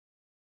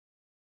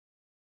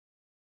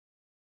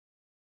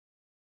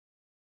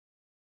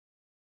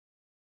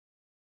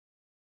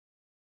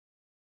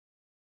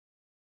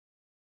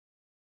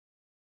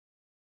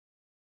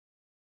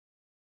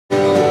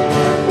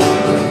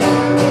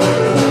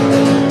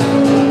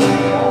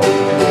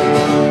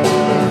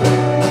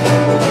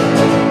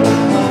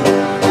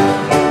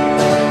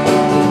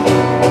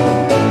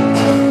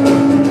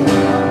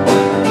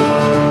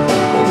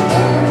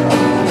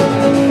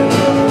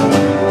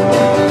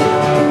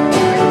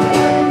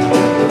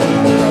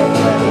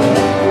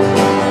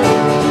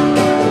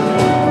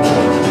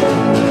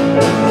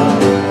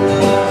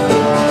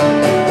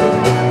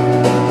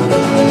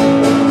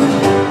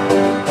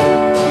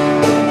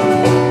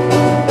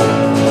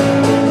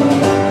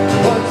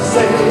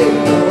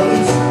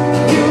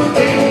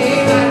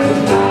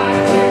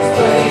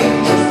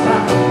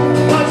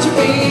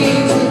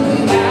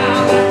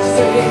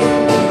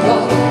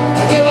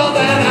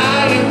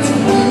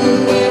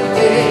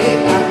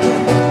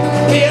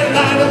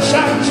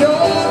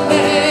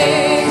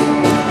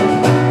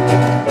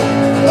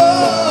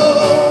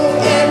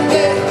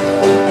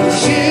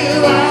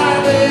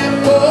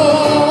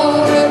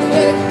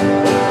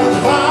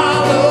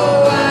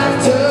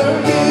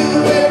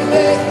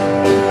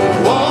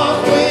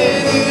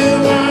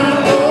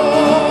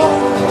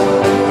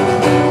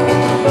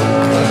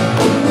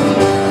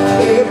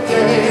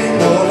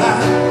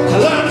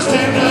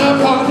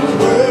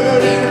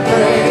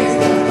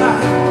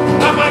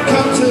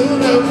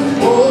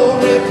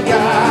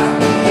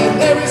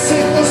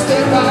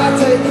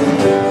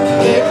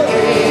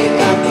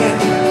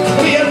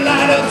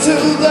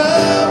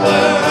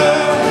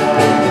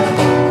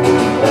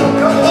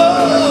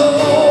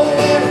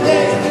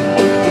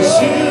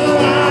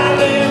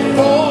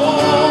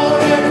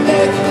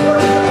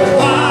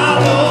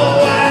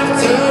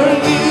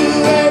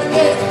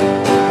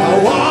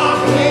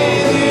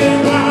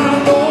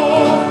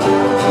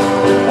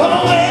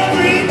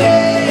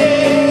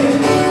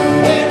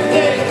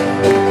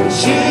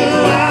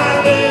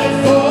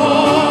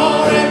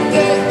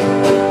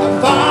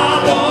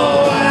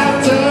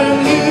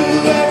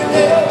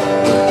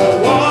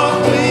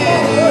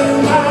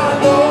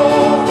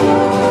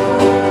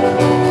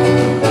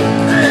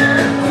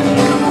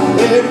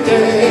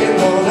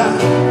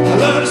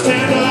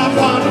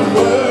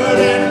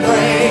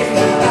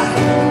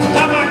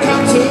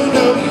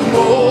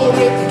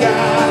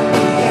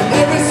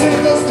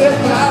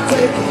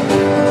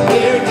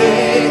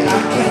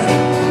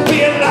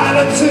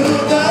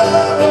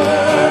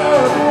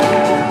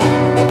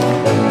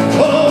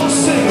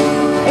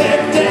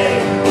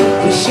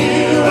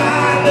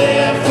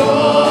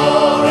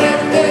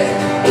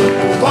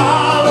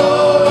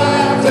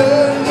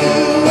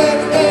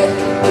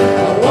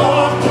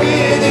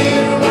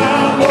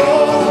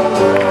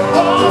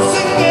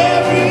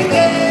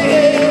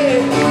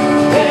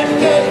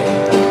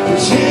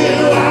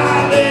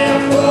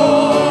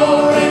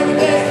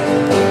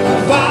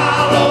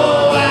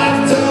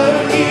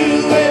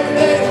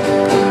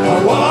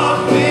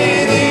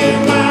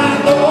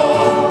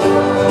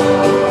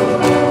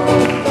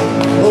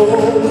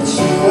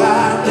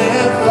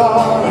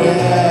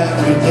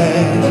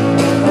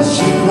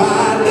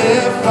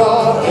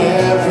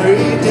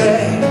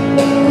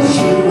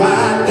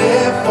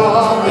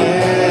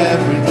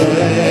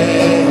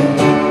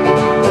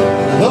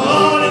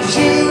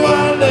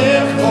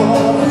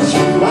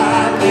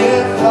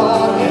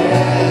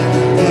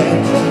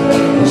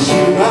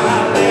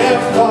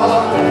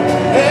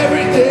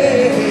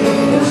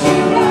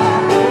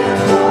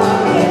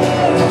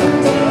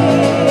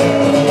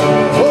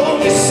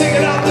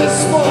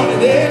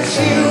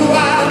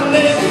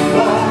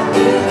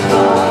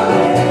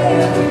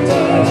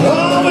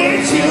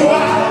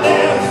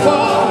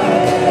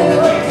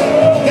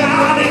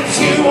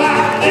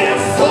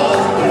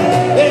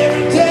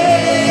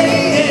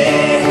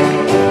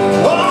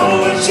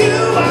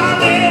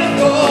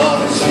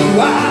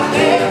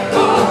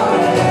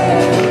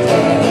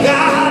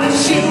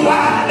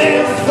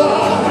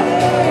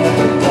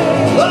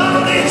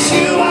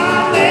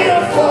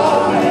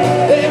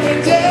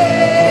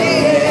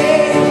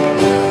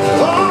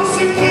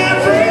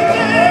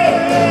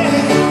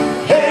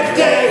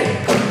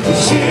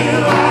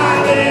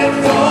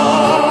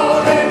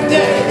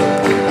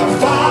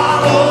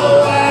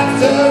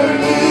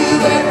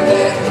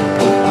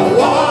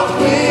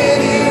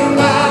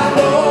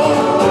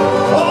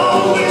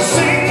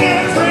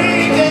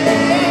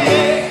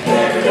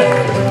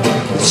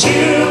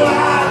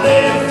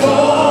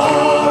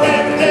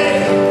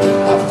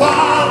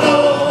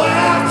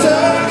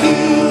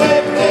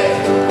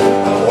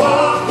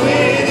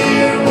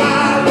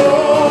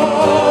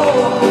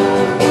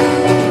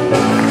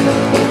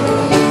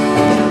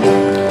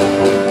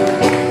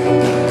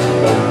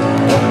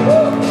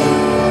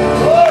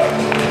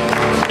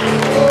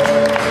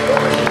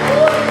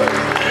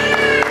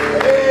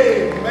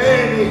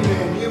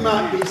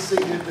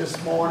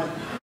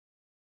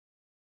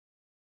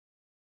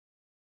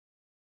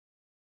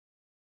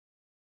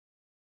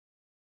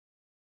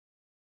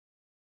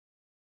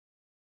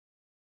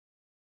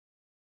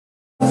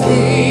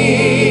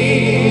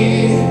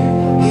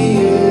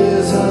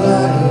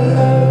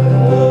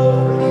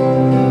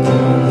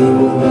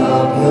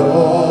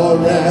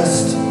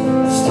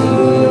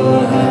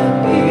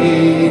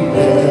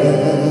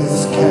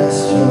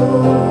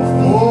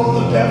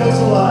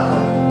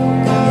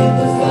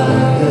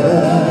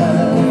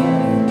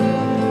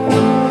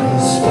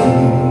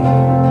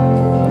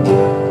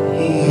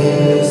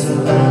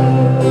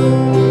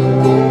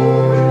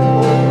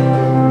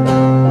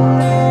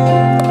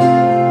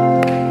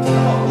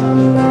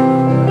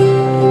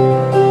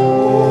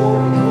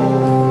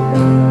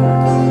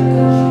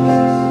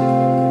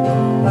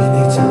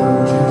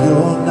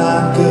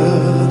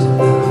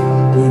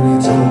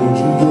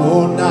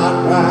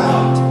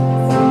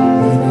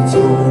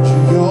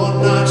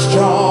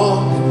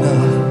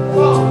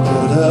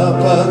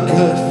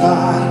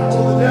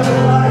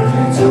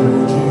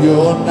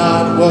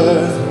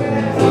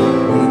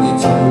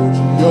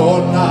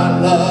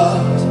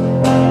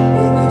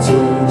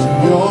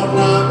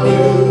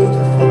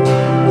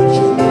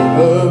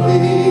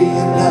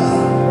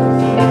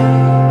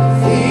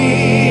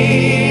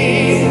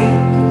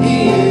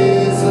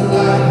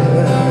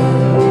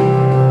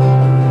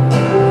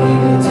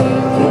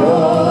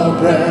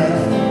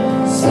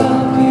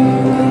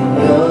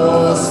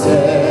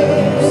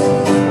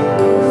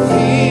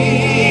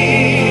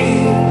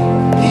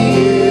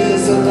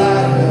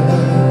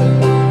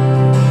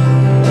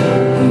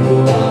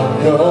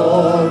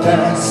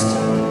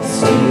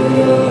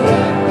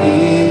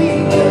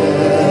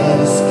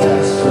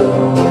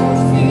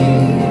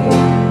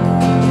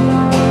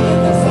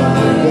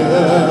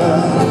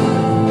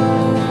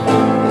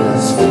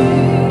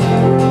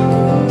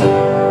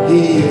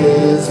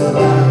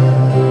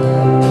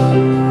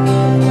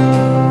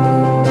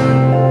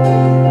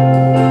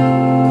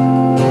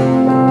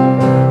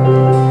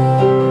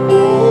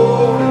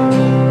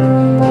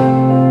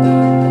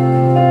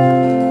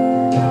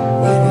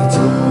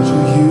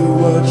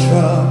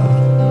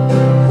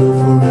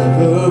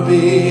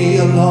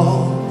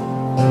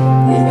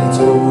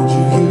told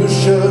you you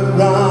should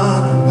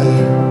run away,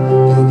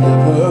 you'll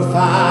never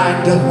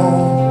find a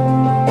home.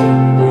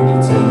 When he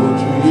told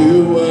you you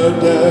were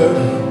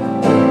dirty,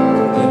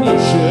 then you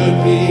should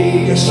be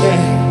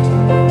ashamed.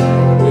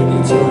 When he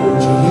told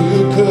you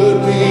you could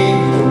be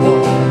the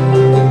one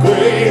that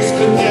grace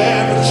could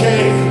never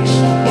change.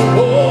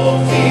 Oh,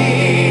 he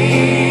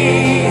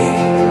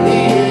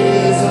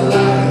is a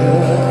liar.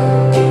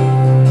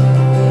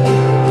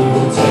 He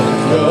will take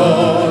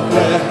your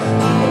breath,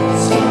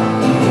 stop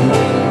you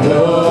in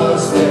your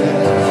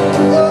stead.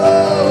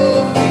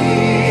 Oh, he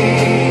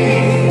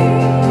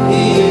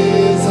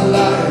is a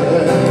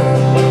liar.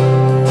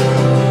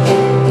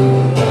 He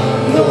will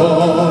find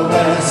your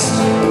rest,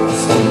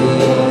 steal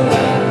your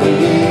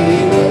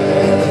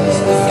happiness,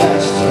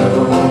 catch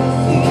your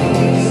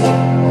feet.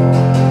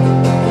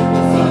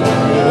 The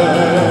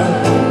fire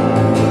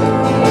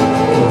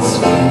is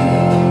free.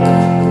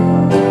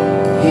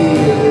 He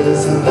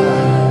is a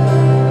liar.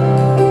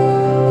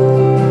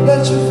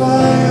 Let your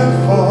fire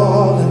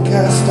fall and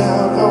cast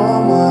out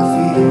all my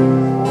fear.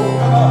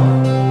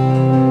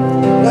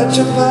 Let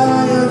your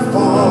fire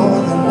fall,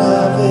 your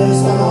love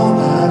is all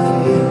I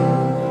fear.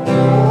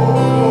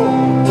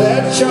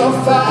 Let your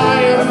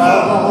fire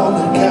fall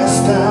and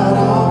cast out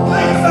all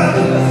my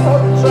fear.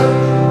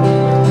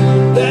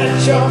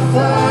 Let your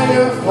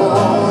fire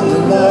fall,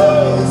 your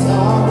love is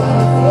all I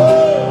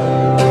fear.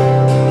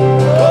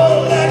 Oh,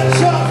 let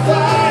your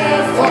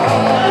fire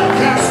fall and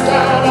cast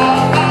out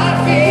all my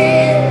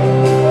fear.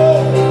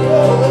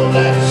 Oh,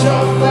 let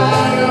your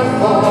fire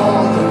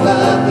fall, your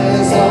love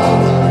is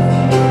all I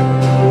fear.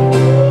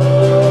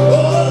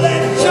 Oh,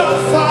 let your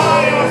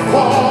fire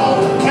fall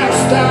and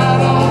cast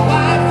out all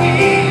my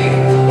fear.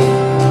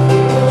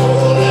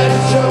 Oh, let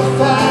your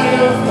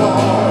fire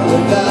fall,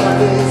 your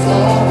love is all I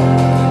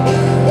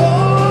fear. Oh,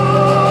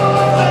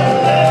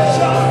 let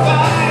your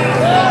fire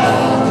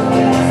fall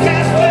and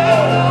cast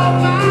out all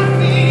my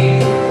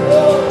fear.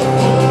 Oh,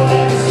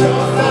 let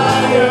your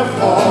fire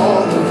fall,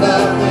 your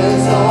love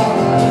is all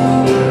I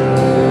fear.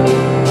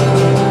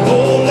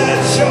 Oh,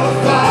 let your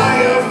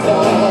fire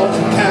fall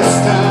and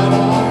cast out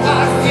all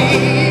my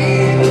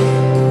fear.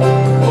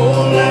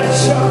 Oh, let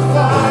your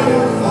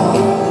fire fall,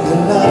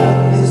 your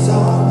love is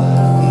all I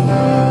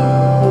fear.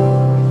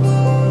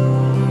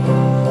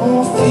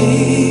 Oh,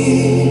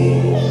 fear,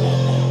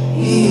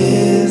 he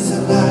is a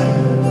liar.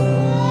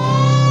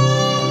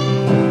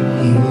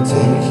 He will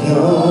take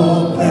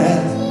your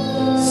breath,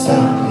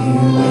 stop you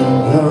in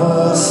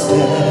your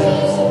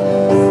steps.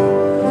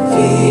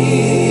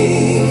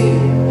 Fear,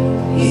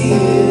 he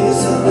is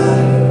a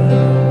liar.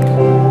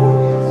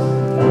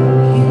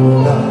 He will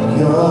rob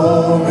your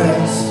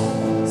rest,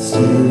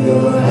 steal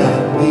your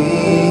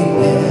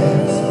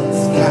happiness,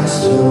 cast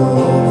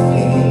your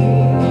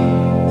feet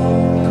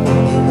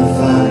in the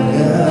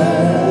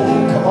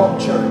fire. Come on,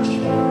 church.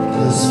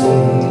 Just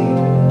feed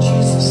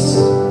Jesus.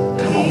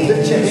 Come on,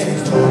 lift your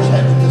hands towards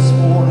heaven this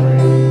morning.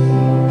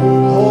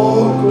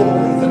 Oh,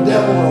 glory. The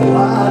devil will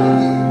lie to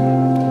you,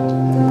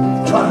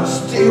 trying to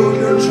steal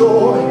your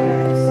joy.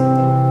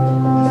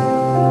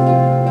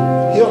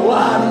 He'll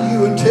lie to you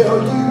and tell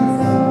you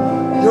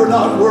you're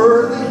not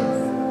worthy.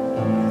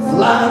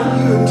 Lie to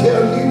you and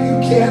tell you you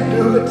can't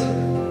do it.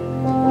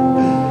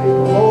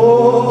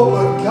 Oh,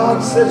 but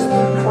God says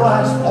through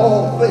Christ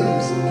all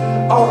things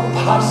are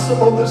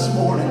possible this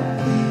morning.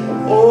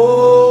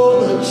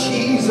 Oh, the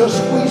Jesus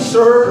we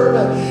serve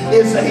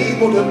is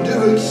able to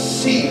do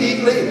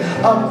exceedingly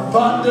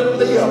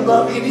abundantly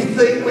above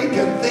anything we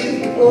can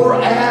think or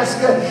ask,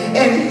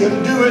 and he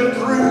can do it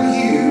through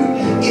you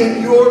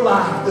in your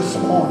life this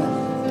morning.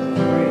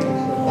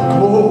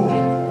 Glory,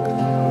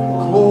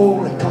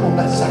 glory. Come on,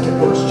 that second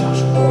verse,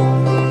 Joshua.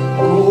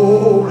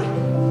 Glory,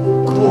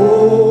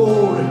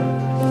 glory,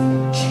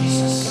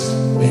 Jesus.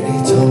 When he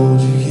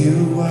told you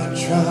you were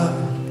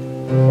troubled,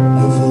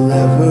 you'll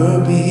forever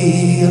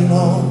be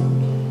alone.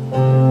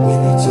 When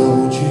he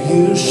told you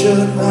you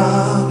should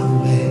run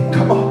away,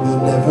 come on,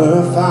 you'll never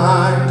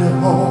find a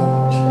home.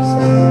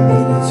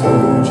 When he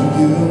told you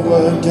you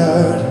were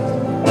dirty,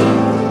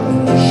 and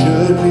you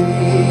should be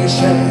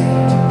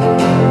ashamed.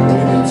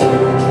 When he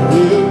told you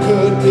you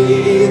could be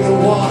the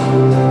one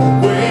that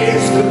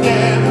grace could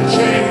never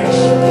change.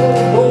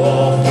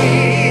 Oh, he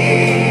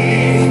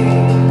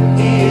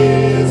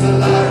is a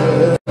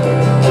liar.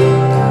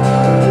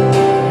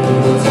 He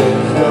will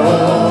take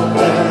your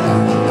breath,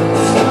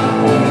 stop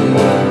you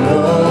in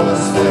your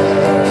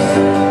steps.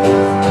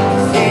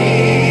 He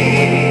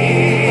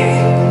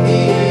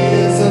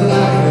is a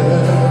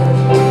liar.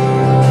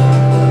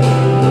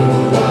 He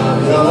will rob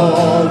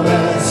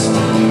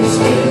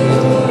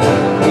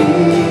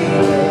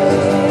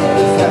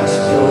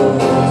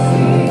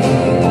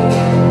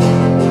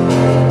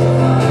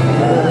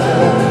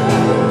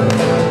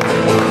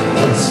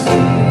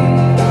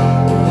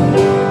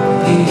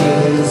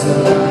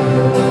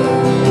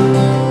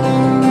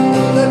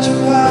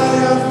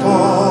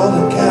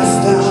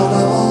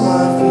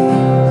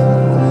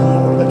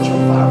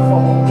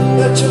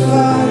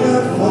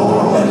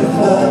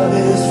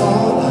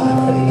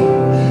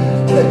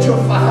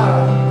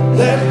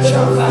Let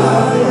your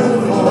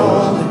fire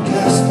fall and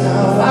cast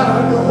down.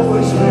 I know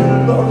Holy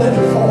Spirit, Lord, let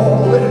it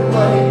fall, let it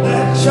rain.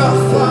 Let your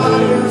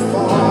fire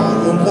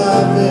fall, your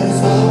love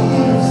is all.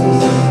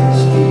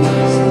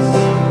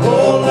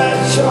 Oh,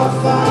 let your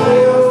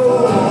fire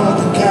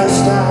fall and cast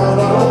down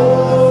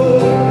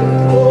all.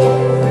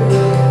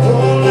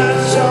 Oh, let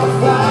your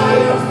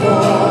fire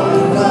fall,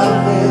 your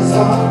love is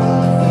all.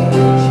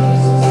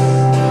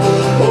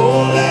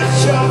 Oh, let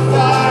your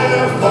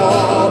fire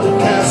fall and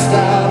cast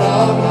out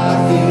all my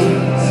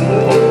fears.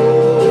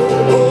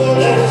 Oh,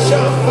 let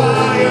your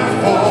fire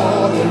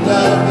fall, your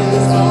love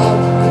is all.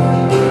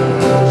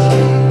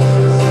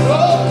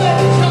 Oh,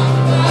 let your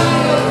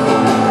fire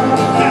fall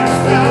and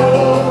cast out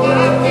all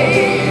my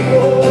fears.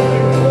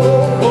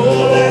 Oh,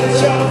 let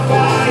your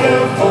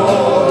fire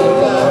fall, your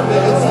love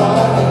is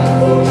all.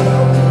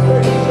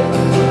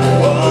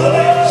 Oh,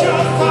 let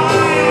your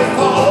fire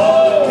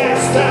fall and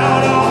cast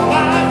out all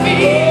my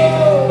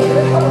fears.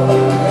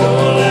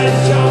 Oh, let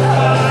your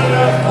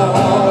fire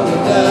fall,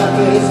 your love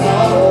is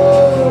all.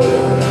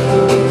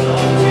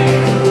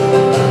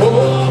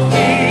 Oh,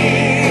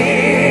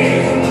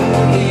 fear,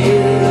 he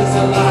is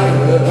a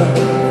liar.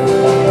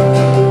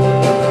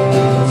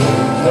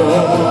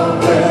 Your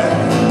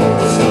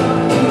rest,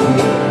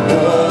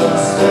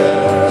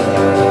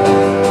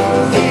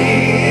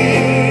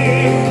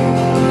 fear,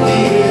 he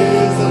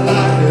is a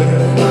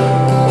liar.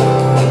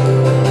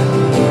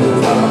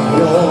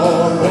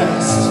 Your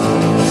rest,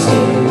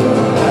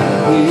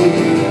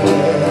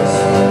 happiness,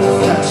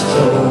 cast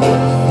your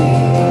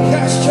feet,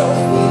 cast your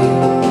feet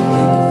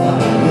in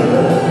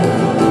fire.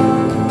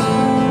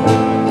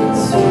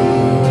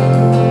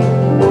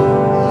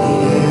 He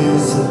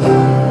is a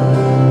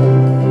liar,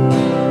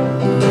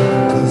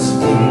 'cause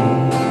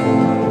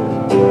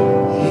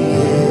he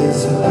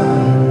is a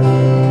liar.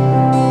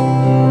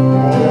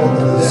 Oh,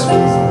 the devil is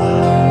a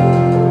liar.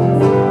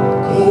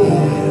 He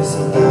is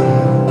a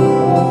liar.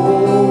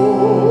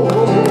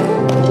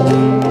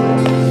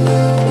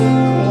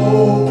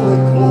 Glory,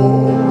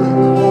 glory,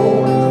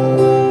 glory.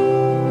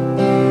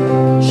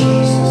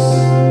 Jesus,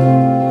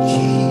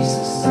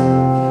 Jesus.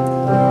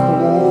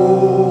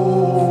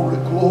 Glory,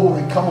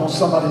 glory. Come on,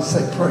 somebody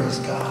say praise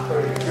God.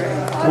 Glory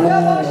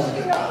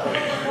to God.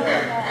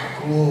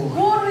 Glory.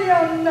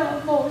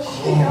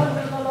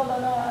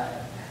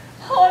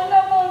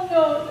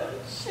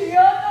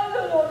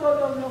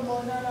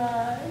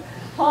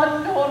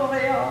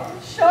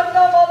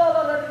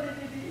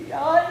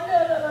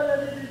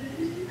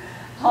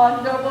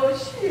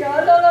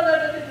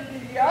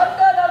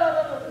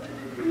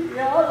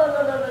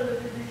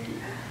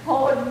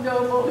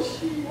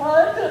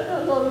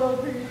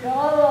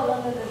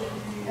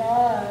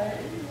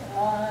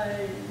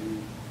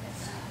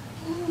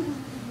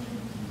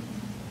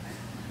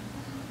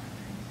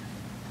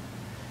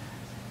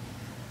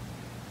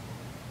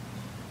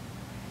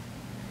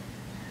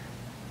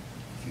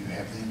 If you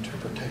have the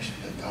interpretation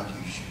that God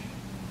used you.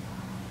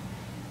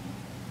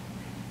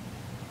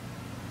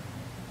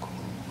 Glory.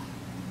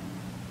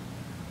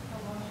 I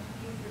walk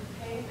with you through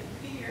pain and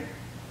fear.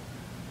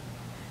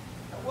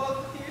 I walk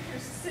with you through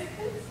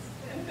sickness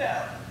and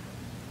doubt.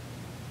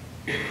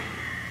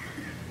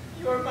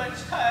 You are my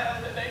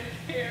child and I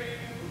carry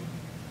you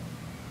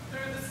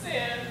through the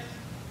sand.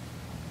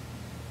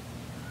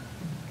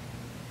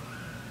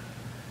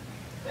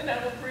 And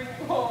I will bring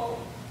you home.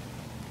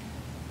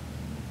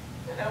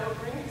 And I will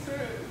bring you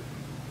through.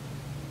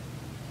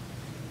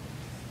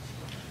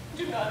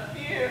 Do not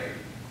fear.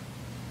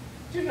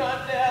 Do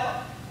not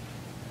doubt.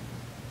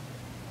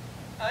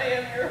 I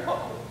am your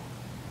home.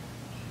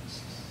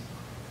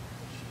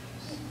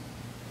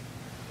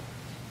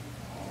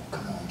 Oh,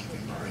 come on, give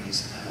him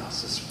praise in the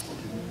house this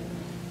morning.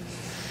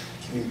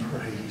 Give him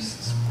praise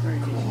this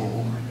morning.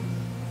 Glory.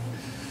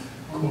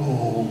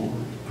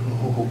 Glory,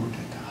 glory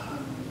to God.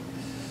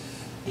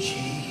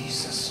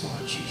 Jesus,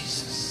 Lord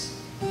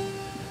Jesus.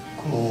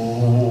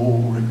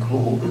 Glory,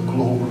 glory,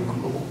 glory,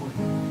 glory.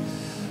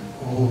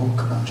 Oh,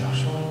 come on,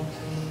 Joshua.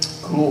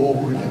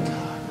 Glory to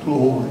God.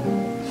 Glory.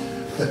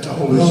 Let the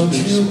Holy Spirit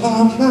speak. You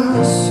are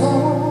my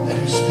song. Let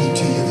him speak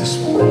to you this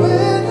morning.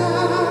 When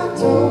I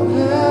don't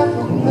have a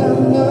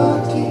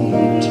melody,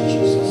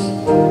 Jesus.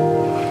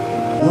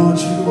 Lord,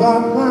 you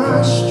are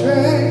my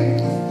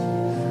strength.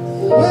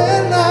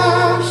 When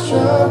I'm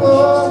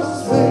struggling,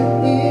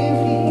 make me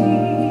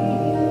weak.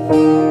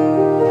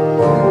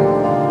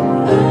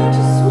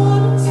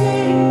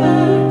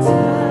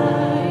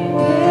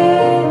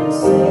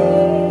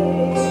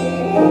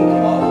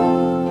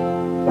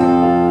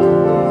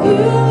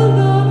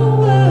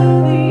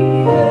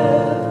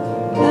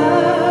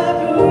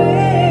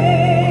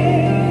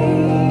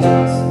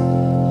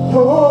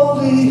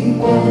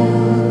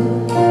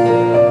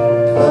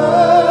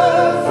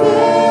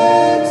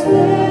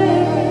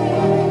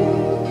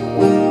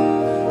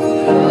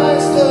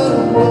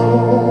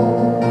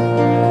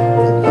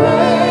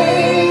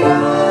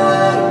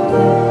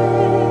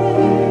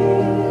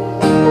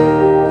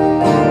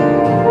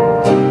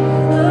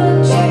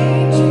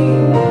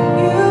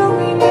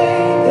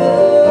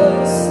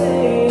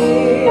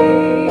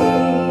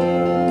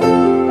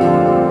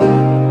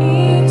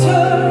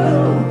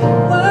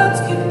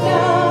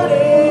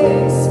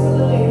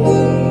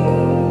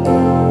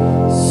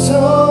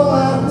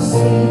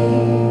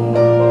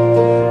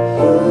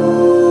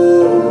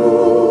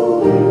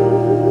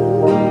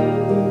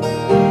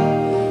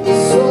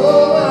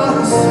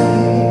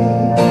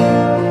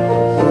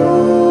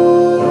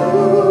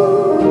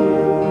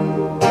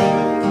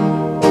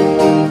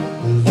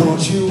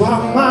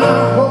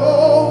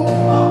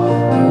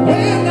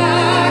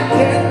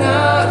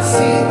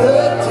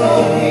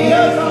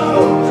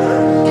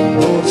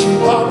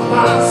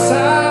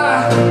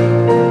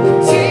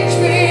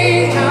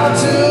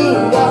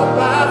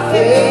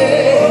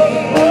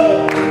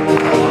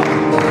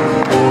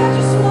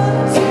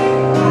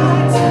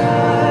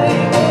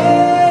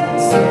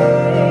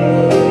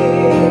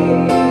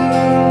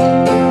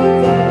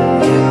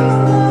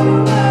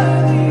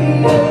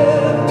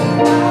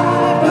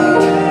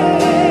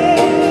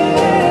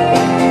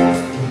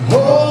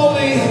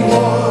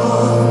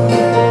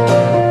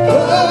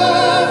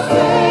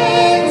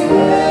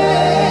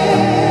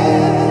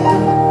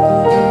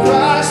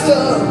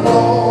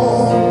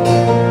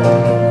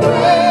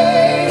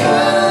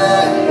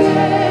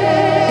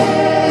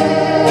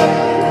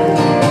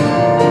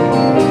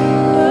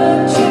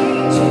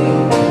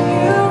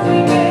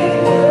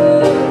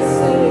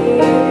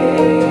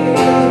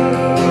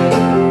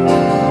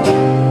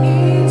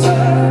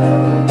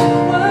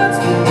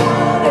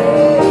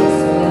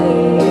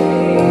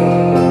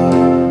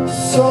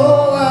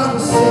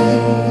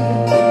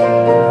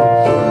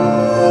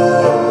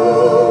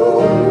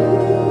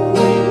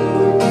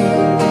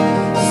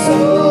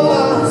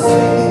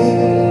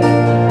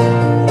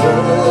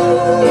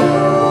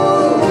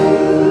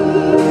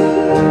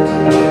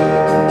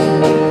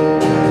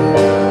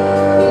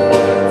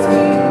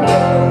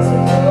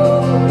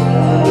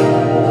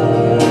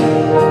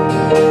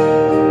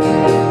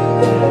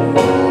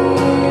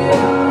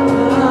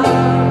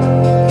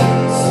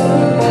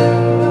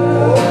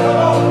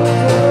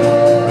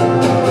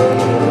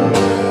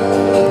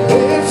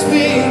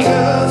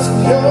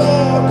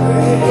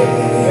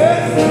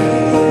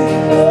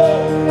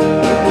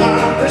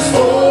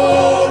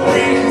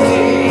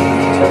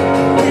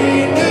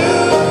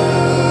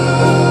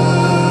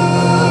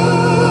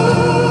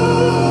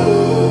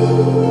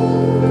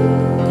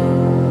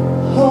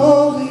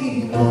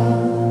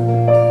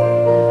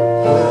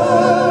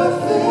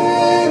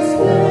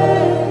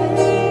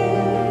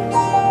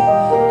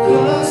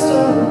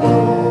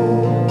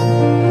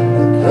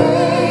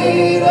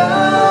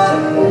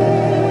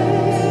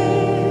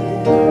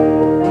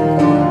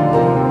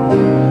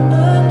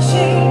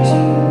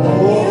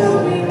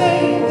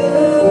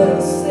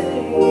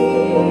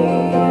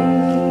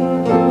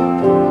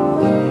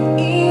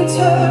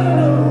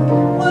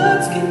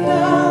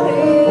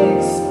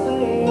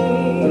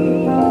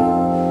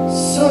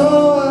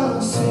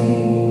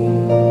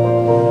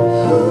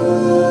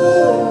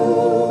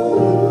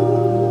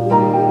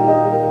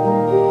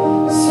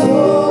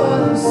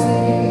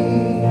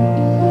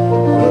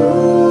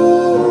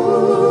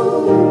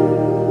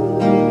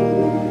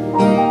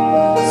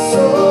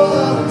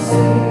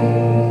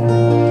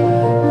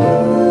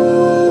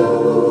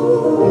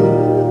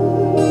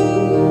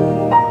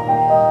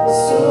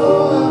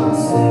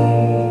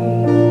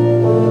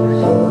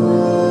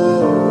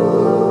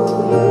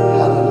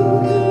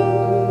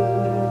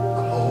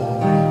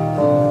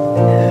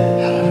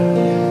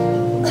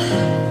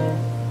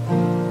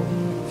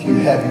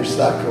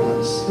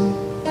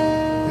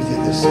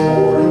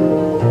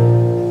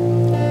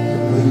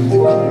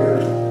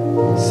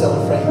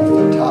 cellophane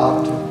from the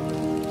top to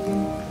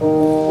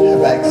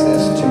have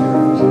access to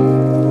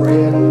your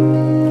bread.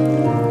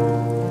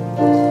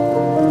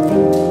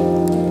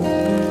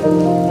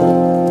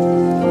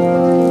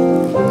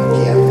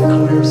 Again, the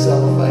clear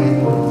cellophane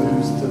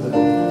moves to the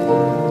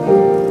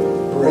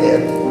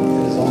bread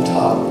that is on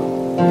top.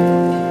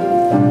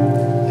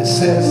 It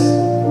says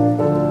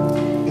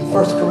in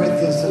 1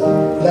 Corinthians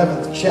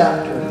 11th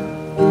chapter,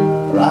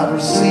 "For I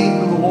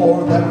received of the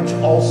Lord that which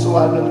also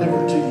I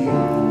delivered to you,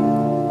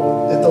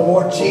 that the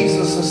Lord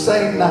Jesus, the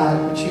same night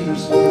which he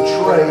was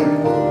betrayed,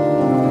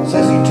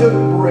 says he took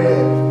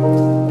bread.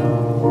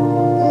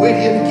 When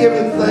he had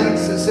given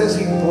thanks, it says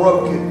he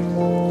broke it.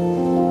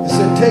 He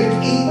said, 'Take,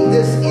 eat,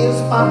 this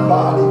is my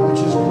body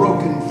which is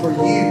broken for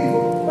you.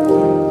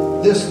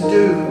 This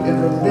do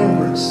in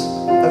remembrance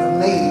of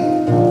me.'"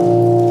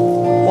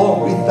 Lord,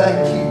 we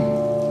thank you,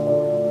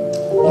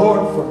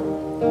 Lord, for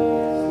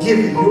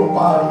giving your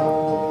body,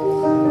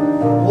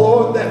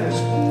 Lord, that was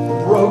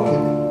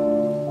broken,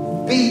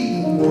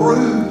 beaten,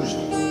 bruised,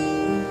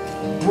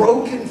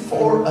 broken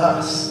for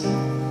us.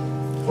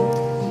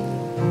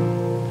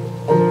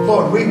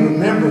 Lord, we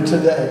remember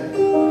today.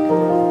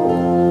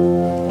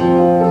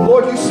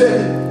 Lord, you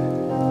said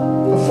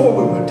that before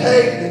we would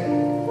take it,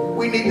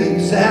 we need to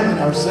examine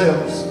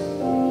ourselves.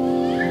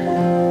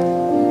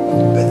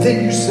 But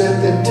then you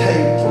said, then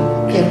take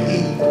and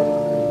eat.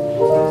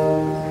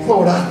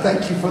 Lord, I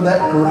thank you for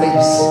that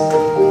grace.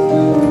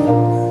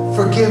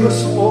 Forgive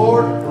us,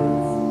 Lord.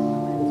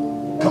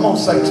 Come on,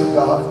 saints of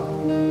God.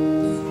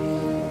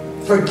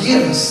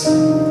 Forgive us,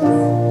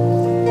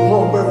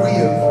 Lord, where we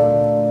have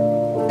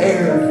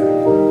erred.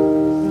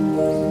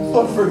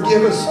 Lord,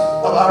 forgive us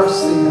of our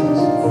sins.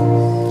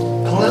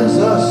 Cleanse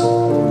us.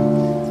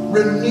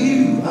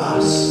 Renew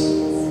us.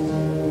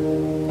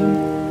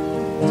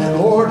 And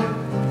Lord,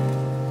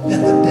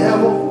 that the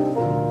devil,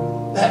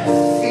 that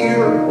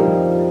fear,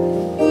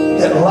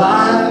 that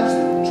lies,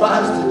 that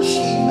tries to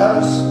cheat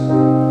us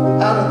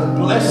out of the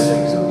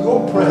blessings of your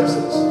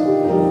presence.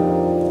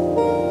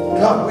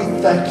 God, we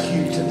thank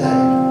you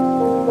today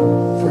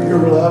for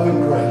your love and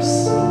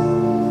grace.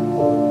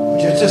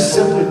 Would you just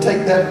simply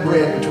take that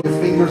bread between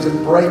your fingers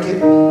and break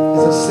it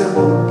as a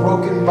symbol of the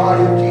broken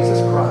body of Jesus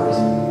Christ,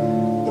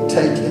 and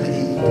take and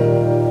eat.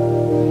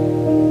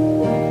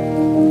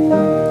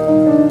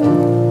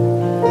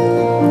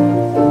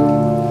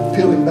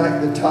 Peeling back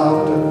the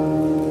top to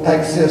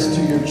access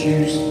to your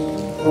juice,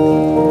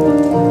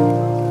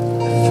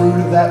 the fruit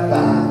of that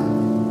vine.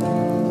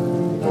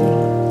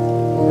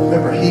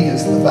 Remember, he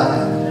is the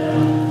vine.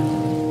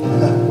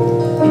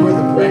 We're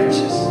the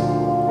branches.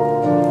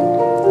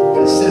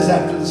 And it says,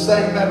 after the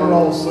same manner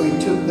also he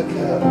took the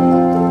cup.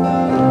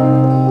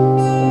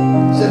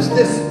 It says,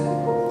 this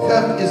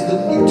cup is the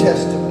New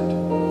Testament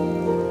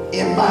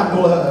in my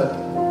blood.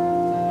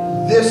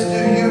 This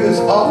do you as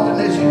often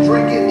as you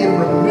drink it in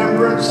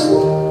remembrance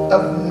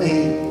of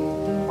me.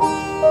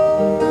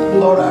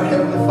 Lord, our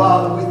Heavenly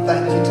Father, we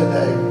thank you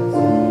today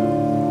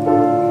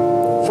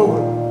for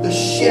the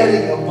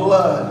shedding of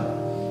blood.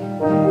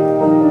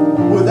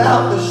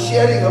 Without the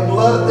shedding of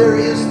blood, there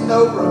is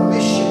no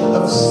remission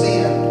of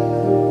sin.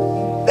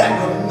 That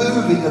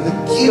removing of the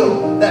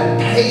guilt, that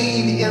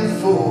paid in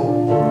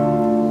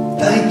full.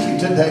 Thank you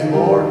today,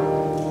 Lord,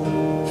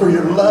 for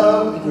your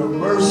love and your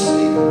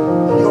mercy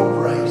and your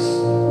grace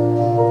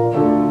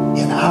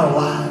in our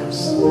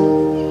lives.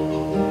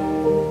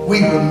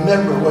 We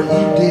remember what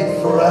you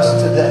did for us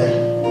today.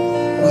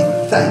 We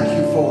thank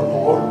you for it,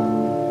 Lord.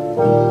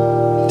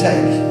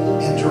 Take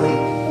and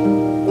drink.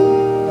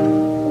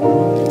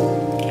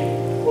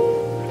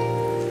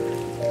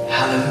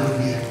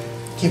 Hallelujah.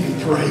 Give him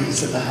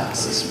praise in the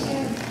house this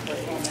morning.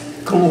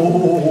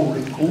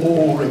 Glory,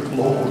 glory,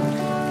 glory.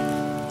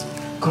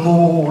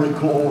 Glory,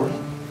 glory.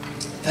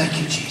 Thank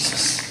you,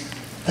 Jesus.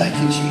 Thank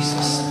you,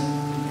 Jesus.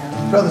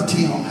 Brother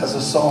Tim has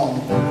a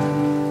song for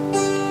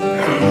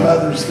the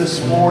mothers this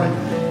morning.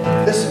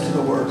 Listen to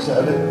the words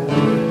of it.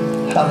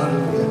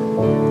 Hallelujah.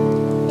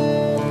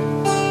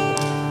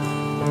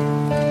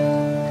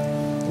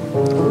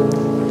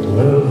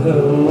 Well,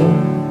 hello.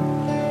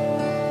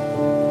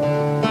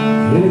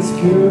 It's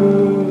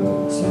good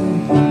to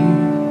hear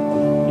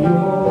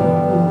your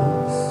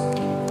voice.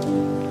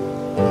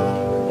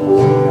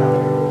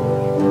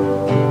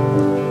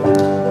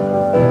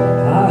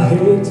 I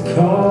hate to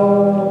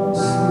call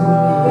so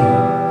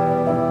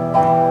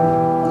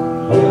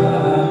but I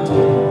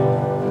don't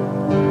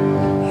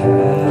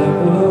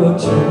have a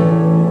choice.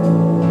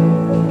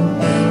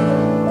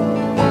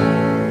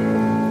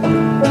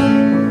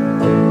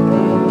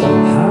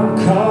 I'm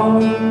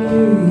calling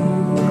you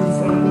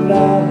from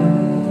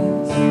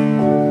Dallas,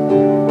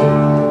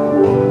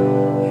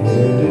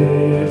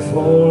 headed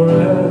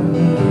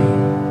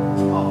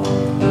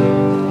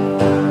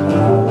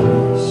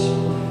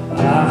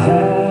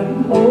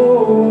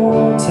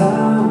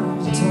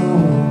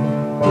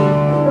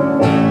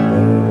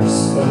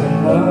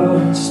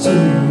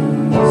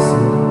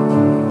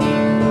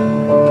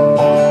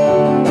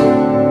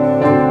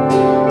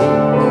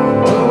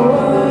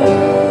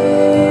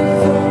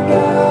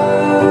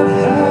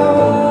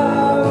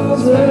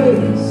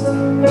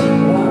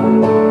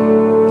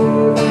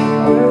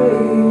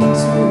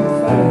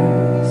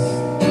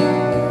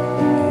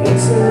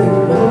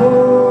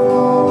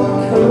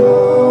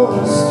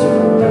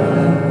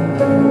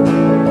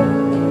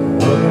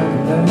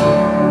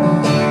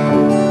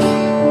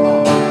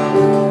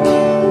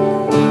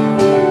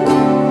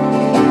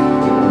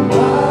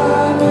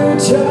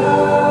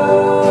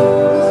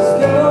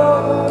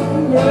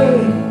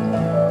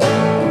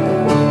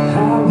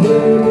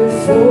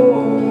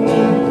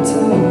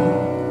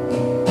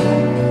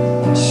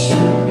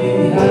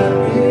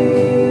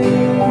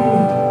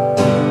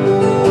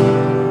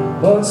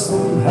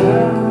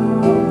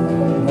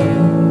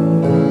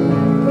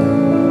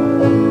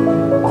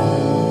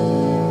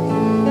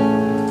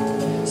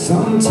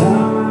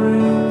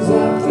Sometimes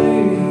I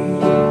think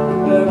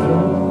the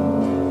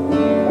devil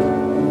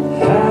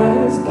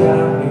has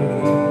got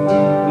me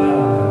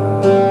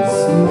by the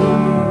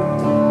sleeve.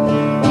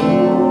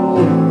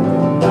 Oh,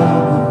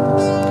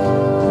 mama,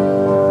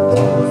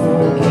 don't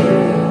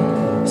forget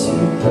to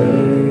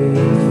pray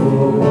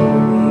for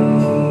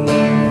me.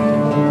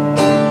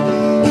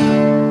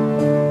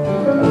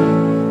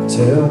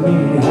 Tell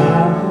me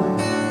how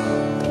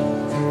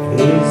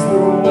is the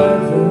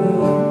weather?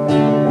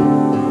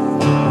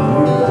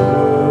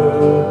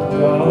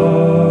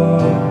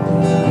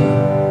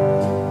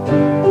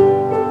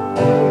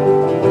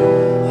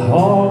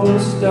 All the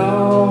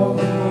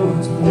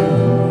stars moving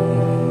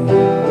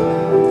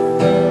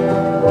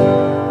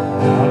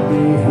out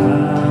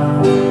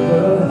behind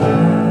the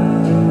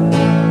house.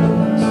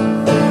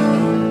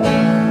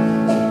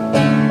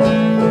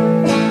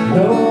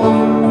 No,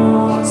 I'm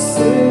not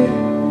sick.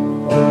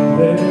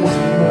 There's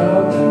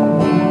nothing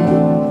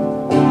wrong.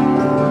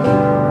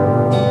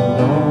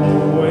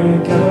 Don't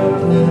wake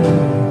up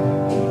late.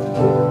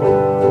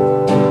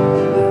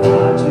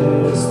 I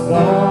just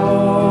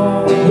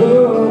thought of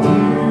you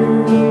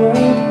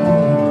and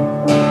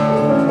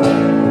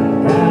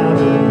now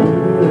the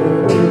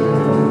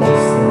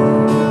world's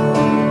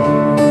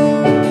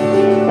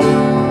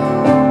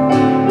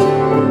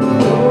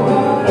oh,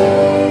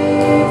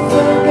 I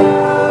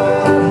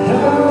forgot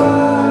how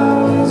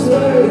I was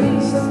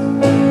raised.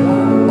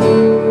 I'm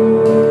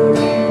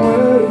moving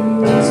way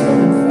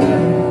too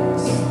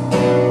fast.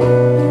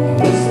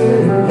 Is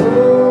it a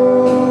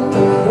roller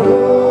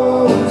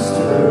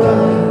coaster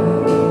ride?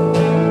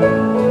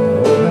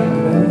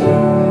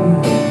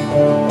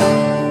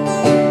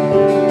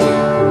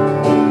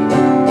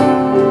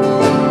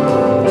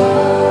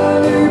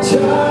 My new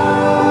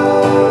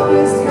job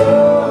is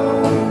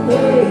going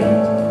great.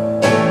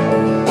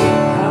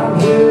 I'm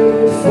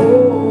headed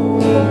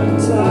for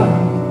the top.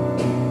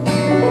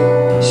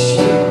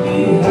 Should be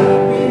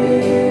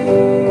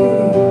happy,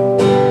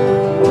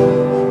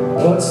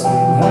 but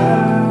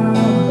somehow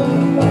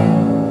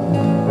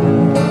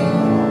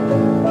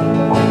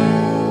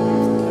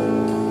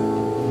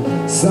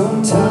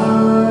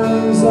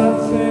sometimes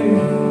I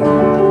think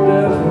the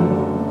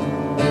devil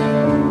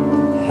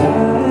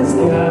has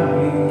got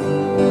me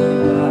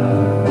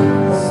by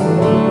the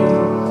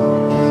sleeve.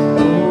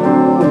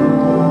 Oh,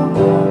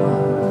 mama,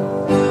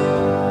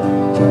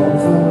 don't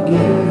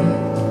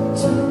forget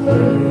to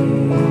pray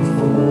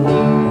for me.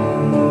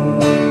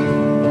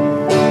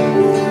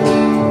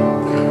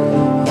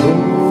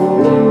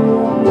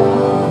 Oh,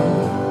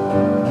 mama,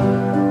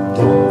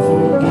 don't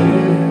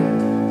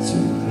forget to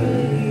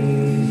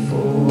pray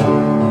for me.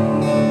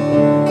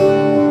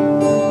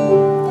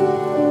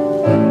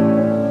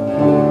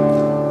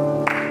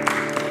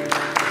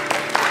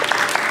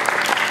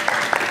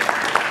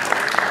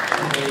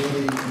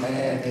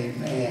 Amen,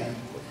 amen.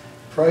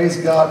 Praise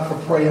God for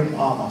praying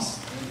mamas.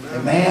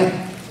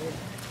 Amen.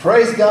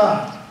 Praise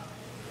God.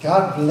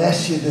 God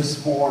bless you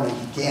this morning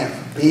again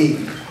for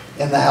being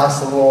in the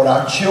house of the Lord.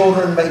 Our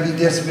children may be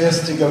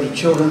dismissed to go to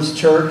children's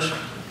church.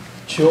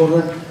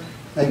 Children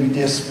may be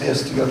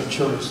dismissed to go to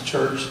children's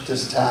church at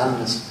this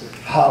time as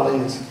Holly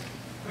is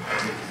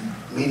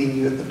meeting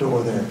you at the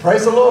door there.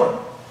 Praise the Lord.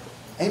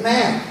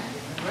 Amen.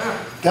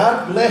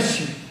 God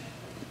bless you.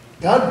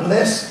 God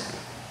bless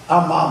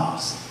our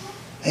mamas.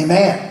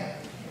 Amen.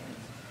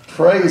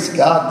 Praise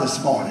God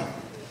this morning.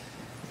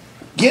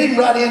 Getting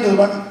right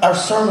into our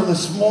sermon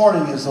this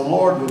morning as the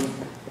Lord would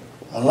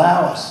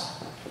allow us.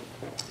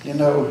 You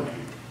know,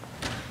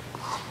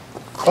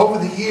 over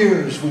the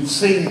years we've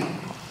seen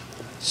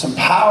some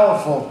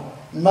powerful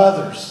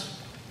mothers,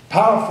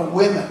 powerful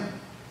women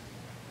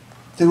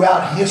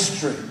throughout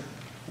history.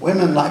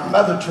 Women like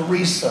Mother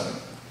Teresa,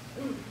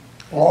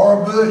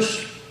 Laura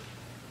Bush,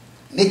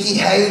 Nikki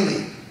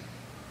Haley,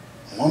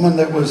 a woman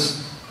that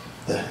was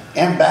the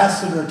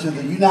ambassador to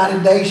the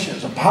United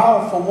Nations, a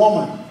powerful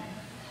woman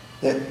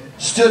that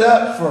stood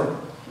up for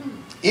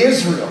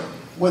Israel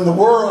when the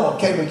world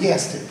came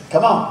against it.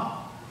 Come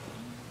on.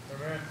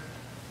 Amen.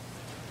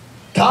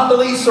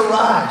 Condoleezza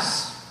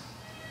Rice,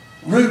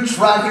 roots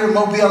right here in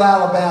Mobile,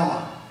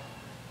 Alabama.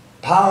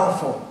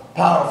 Powerful,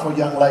 powerful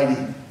young lady.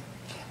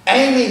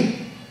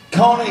 Amy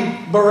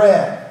Coney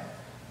Barrett,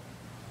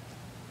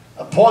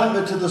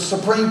 appointment to the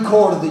Supreme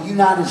Court of the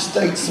United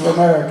States of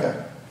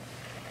America.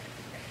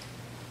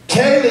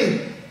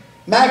 Kayleigh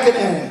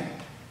McEnany,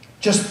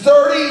 just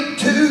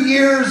 32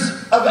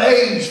 years of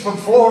age from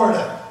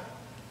Florida,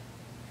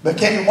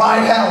 became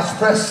White House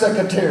press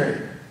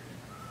secretary.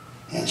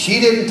 And she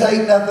didn't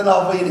take nothing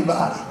off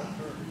anybody.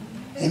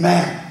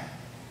 Amen.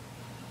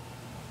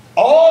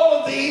 All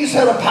of these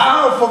had a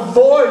powerful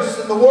voice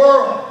in the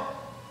world.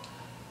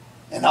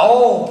 And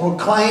all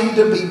proclaimed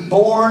to be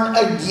born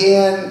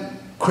again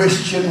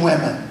Christian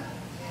women.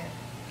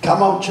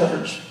 Come on,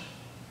 church.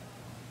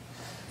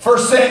 1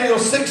 Samuel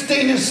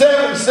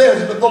 16:7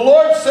 says, "But the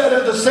Lord said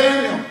unto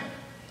Samuel,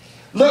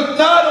 Look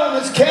not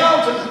on his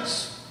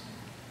countenance,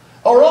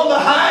 or on the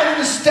height of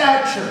his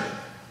stature,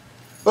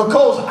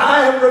 because I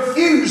have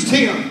refused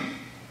him.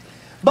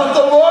 But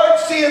the Lord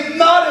seeth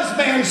not as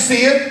man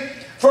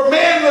seeth, for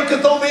man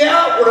looketh on the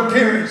outward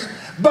appearance,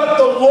 but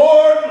the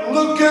Lord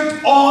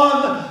looketh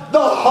on the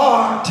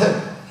heart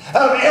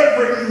of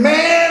every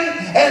man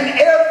and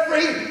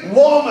every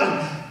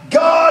woman.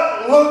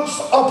 God looks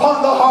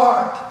upon the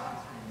heart.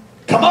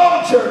 Come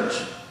on,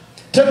 church.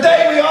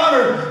 Today we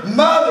honor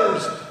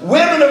mothers,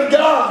 women of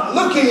God.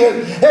 Looking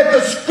at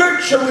the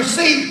scripture, we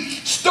see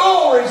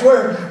stories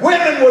where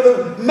women were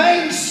the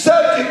main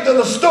subject of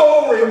the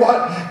story.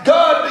 What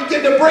God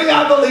began to bring,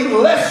 I believe,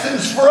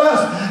 lessons for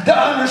us to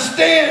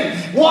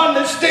understand. One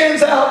that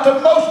stands out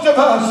to most of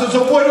us is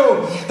a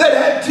widow that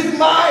had 2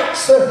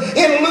 mites.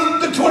 In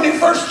Luke the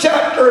 21st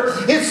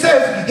chapter, it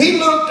says, he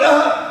looked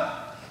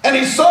up and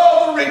he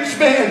saw the rich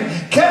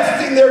man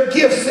casting their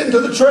gifts into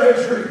the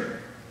treasury.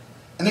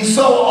 And he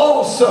saw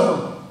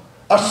also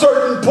a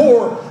certain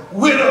poor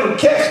widow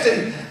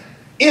casting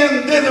in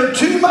thither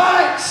 2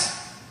 mites.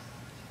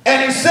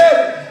 And he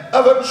said,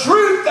 of a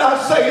truth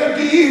I say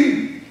unto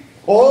you.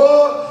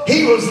 Oh,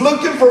 he was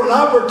looking for an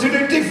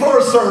opportunity for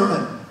a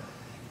sermon.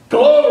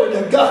 Glory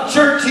to God.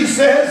 Church, he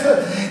says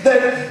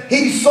that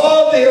he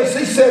saw this.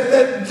 He said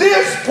that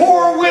this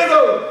poor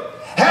widow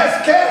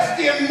has cast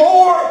in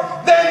more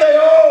than they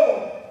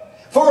owe.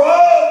 For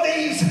all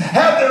these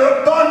have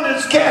their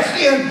abundance cast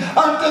in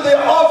unto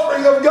the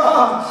offering of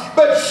God.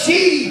 But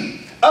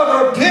she of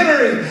her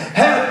penury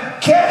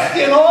hath cast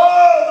in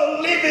all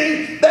the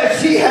living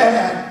that she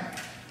had.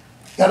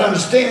 Got to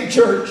understand,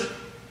 church.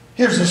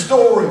 Here's a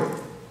story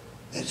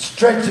that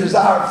stretches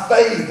our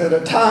faith at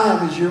a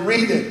time as you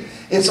read it.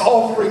 It's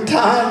offering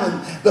time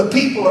and the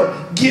people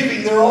are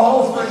giving their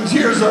offerings.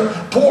 Here's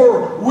a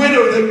poor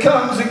widow that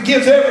comes and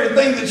gives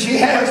everything that she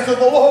has to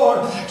the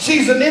Lord.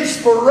 She's an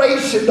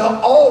inspiration to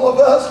all of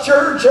us,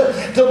 church,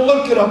 to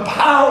look at a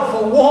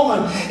powerful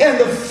woman and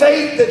the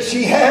faith that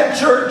she had,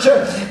 church.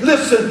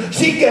 Listen,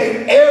 she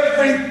gave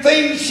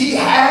everything she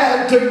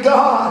had to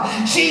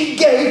God. She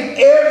gave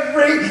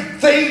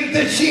everything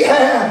that she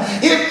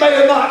had. It may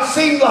have not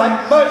seemed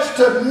like much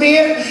to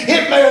men.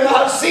 It may have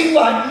not seemed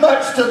like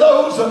much to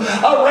those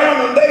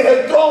around them. They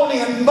had thrown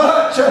in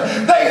much.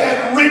 They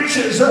had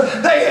riches.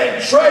 They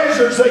had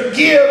treasures to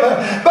give.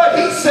 But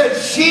he said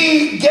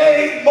she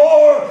gave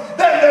more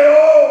than they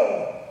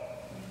owe.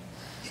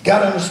 You got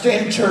to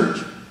understand,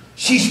 church.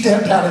 She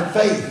stepped out in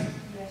faith.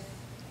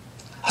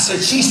 I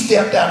said she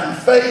stepped out in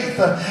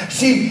faith.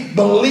 She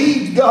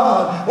believed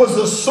God was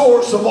the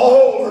source of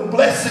all her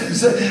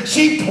blessings.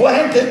 She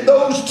planted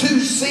those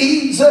 2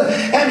 seeds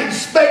and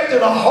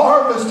expected a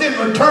harvest in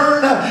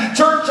return.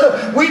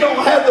 Church, we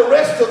don't have the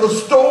rest of the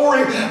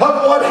story of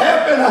what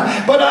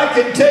happened, but I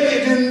can tell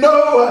you to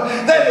know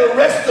that the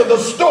rest of the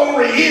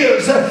story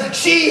is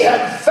she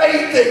had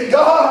faith in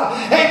God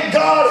and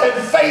God had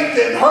faith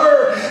in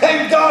her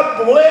and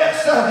God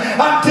blessed.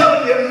 I'm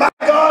telling you, my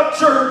God,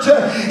 church,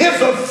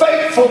 is a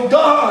faithful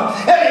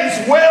God, and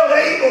he's well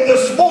able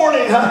this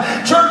morning.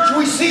 Church,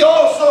 we see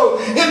also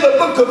in the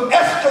book of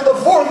Esther, the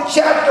 4th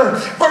chapter,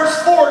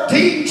 verse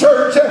 14,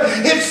 church,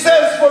 it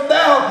says, for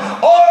thou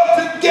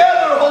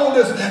altogether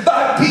holdest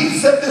thy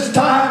peace at this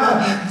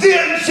time,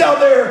 then shall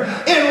their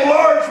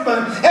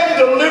enlargement and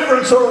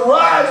deliverance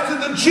arise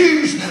to the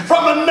Jews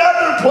from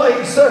another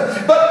place,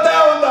 but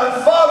thou and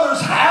thy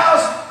father's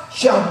house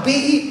shall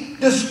be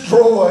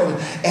destroyed.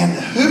 And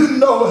who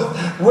knoweth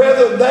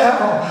whether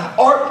thou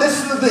art,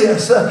 listen to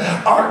this,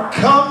 art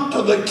come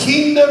to the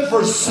kingdom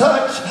for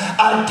such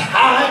a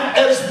time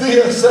as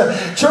this.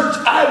 Church,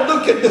 I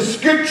look at the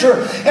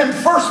scripture and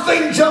first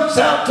thing jumps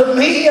out to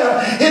me.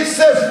 It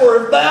says,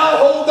 for if thou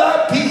hold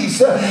thy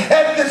peace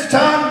at this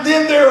time,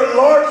 then their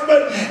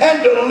enlargement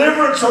and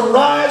deliverance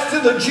arise to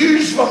the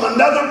Jews from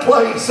another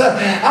place.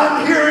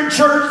 I'm here in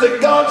church that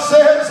God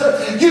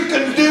says you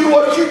can do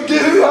what you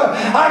do.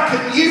 I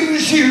can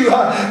use you.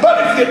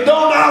 But if you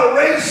don't, I'll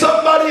raise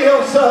somebody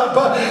else up.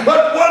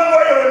 But one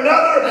way or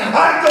another,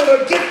 I'm going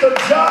to get the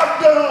job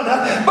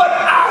done. But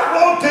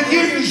I want to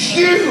use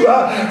you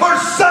for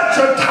such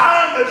a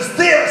time as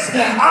this.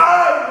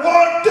 I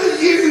want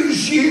to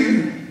use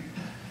you.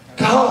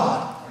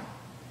 God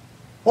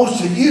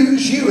wants to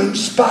use you in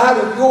spite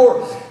of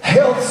your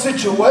health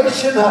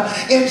situation,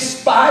 in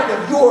spite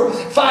of your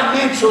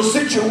financial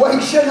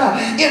situation,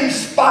 in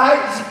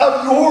spite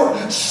of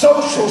your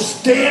social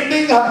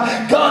standing.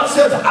 God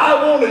says,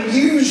 I want to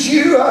use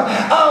you.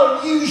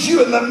 I'll use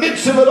you in the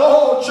midst of it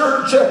all,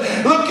 church.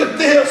 Look at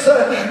this.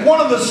 One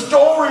of the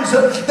stories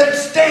that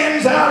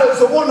stands out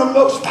as one of the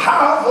most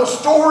powerful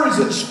stories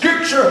in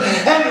Scripture.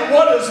 And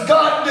what does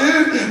God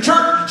do?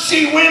 Church,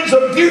 she wins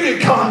a beauty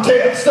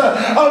contest.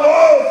 Of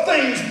all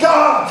things,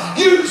 God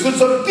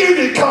uses a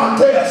beauty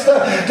contest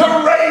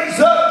to raise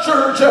up,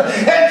 church,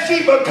 and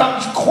she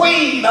becomes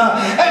queen.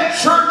 And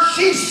church,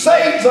 she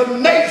saves a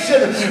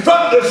nation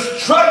from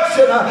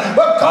destruction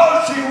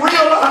because she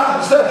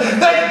realized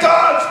that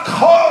God's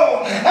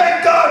call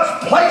and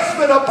God's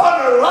placement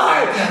upon her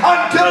life.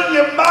 I'm telling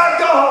you, my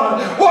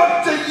God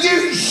wants to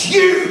use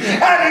you,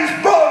 and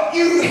he's brought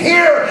you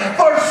here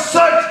for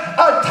such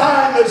a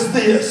time as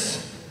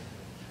this.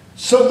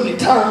 So many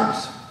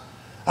times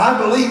I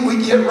believe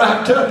we get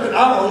wrapped up in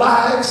our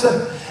lives,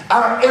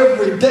 our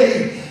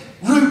everyday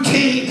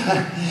routine.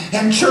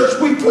 In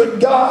church, we put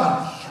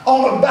God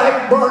on a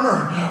back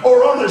burner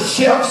or on a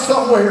shelf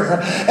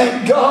somewhere,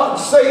 and God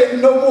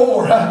saying no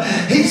more.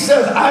 He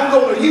says, I'm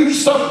going to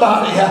use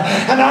somebody,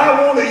 and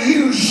I want to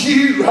use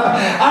you.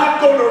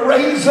 I'm going to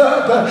raise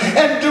up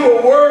and do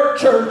a work,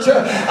 church.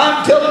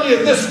 I'm telling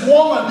you, this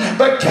woman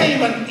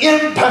became an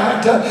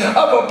impact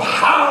of a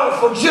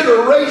powerful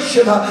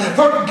generation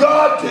for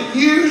God to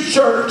use,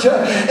 church.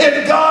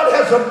 And God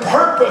has a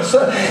purpose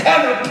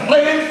and a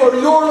plan for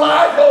your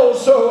life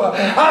also.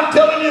 I'm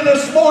telling you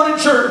this morning,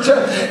 church,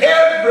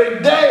 every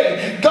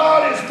day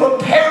God is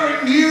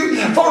preparing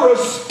you for a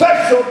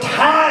special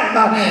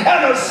time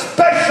and a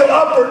special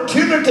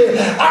opportunity.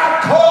 I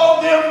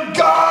call them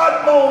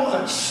God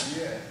moments.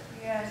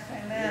 Yes,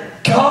 amen.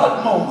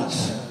 God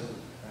moments.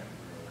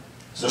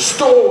 It's a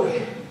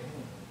story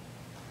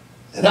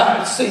that I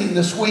had seen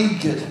this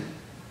week that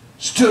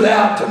stood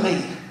out to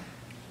me.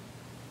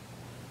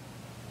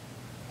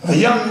 A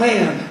young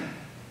man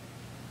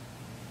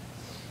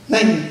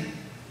named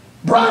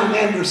Brian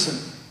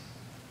Anderson.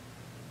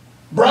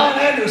 Brian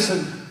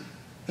Anderson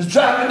was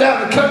driving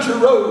down the country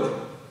road,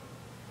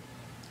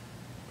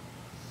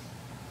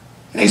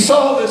 and he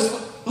saw this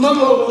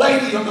little old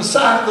lady on the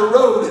side of the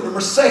road in a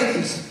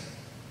Mercedes,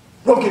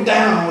 broken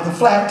down with a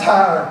flat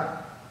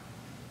tire.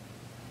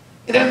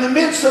 And in the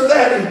midst of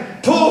that,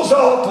 he pulls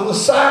off to the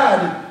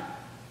side and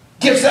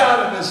gets out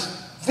of his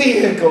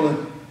vehicle.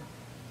 And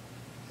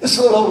this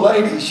little old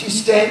lady, she's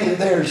standing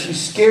there.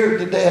 She's scared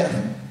to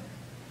death.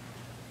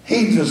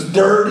 He was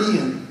dirty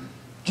and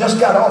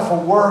just got off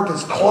of work.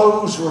 His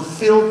clothes were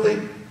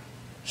filthy.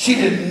 She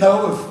didn't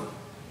know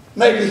if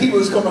maybe he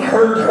was going to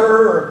hurt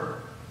her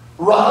or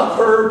rob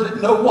her.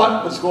 Didn't know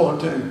what was going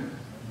to.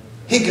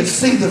 He could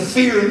see the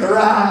fear in her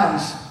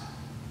eyes.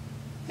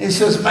 He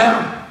says,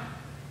 ma'am,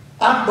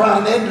 I'm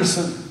Brian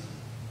Anderson.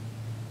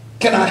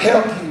 Can I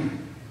help you?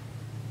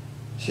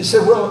 She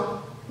said,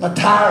 well, my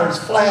tire is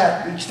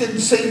flat, which didn't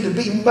seem to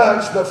be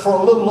much, but for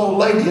a little old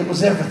lady, it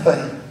was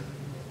everything.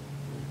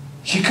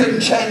 She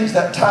couldn't change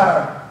that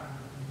tire.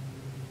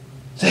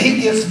 So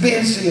he gets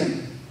busy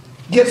and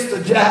gets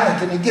the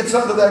jack, and he gets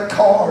under that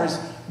car. He's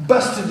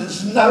busting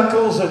his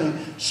knuckles and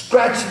he's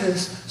scratching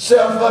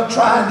himself up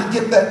trying to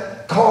get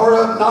that car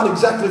up. Not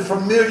exactly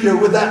familiar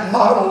with that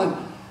model,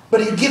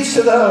 but he gets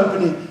it up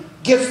and he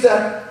gets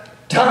that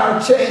tire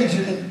changed,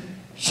 and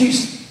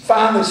she's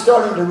finally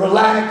starting to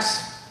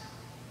relax.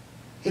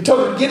 He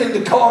told her, get in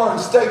the car and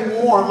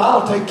stay warm.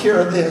 I'll take care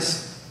of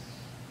this.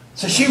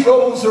 So she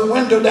rolls her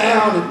window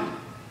down, and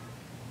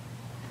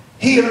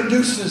he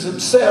introduces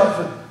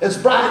himself as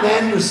Brian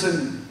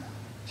Anderson.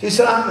 She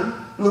said,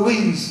 I'm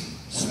Louise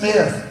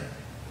Smith.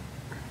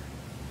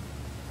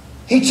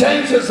 He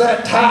changes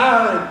that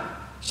tire, and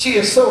she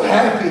is so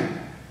happy.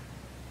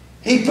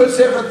 He puts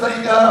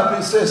everything up.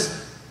 He says,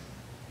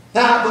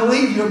 now I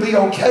believe you'll be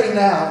okay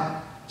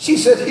now. She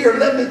said, here,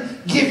 let me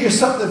give you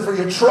something for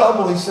your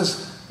trouble. He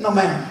says, no,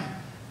 ma'am.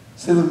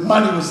 See, the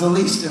money was the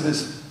least of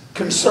his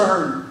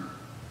concern.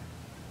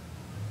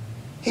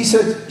 He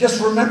said,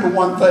 just remember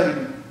one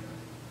thing.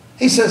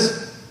 He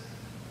says,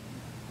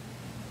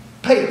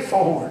 pay it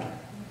forward.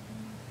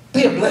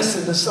 Be a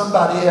blessing to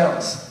somebody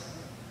else.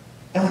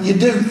 And when you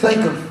do,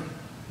 think of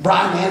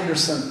Brian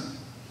Anderson.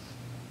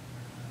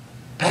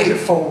 Pay it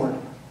forward.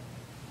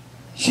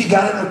 She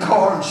got in the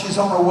car and she's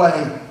on her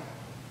way.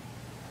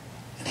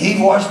 And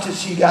he watched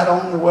as she got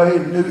on her way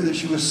and knew that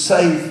she was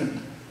safe.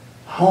 And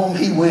home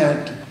he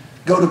went to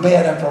go to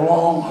bed after a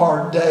long,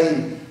 hard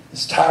day,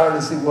 as tired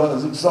as he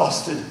was,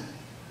 exhausted.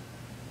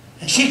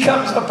 And she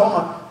comes up on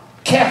a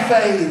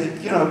cafe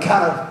that,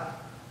 kind of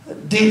a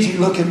dingy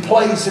looking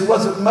place. It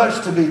wasn't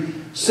much to be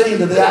seen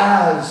to the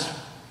eyes.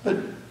 But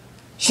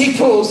she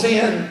pulls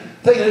in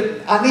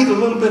thinking, I need a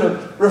little bit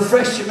of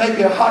refreshment,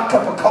 maybe a hot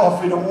cup of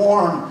coffee to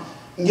warm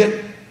and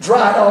get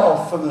dried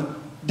off from the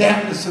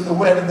dampness and the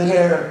wet of the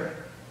air.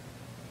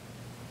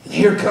 And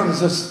here comes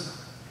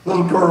this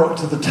little girl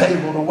to the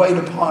table to wait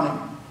upon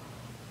him.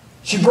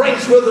 She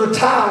brings with her a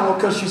towel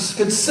because she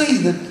could see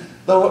that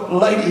the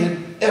lady had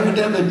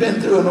evidently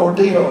been through an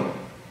ordeal.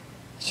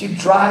 She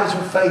dries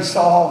her face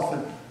off,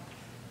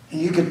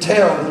 and you could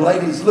tell the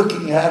lady's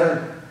looking at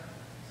her,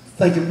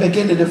 thinking,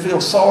 beginning to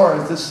feel sorry.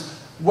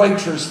 This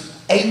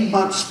waitress, 8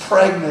 months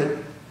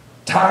pregnant,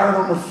 tired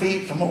on her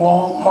feet from a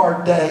long,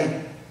 hard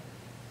day.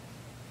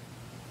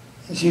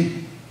 And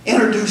she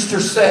introduced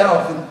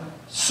herself and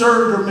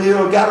served her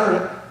meal, got her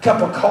a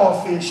cup of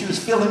coffee, and she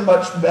was feeling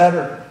much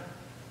better.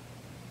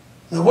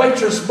 The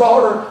waitress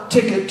brought her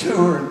ticket to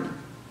her,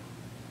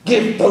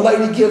 and the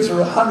lady gives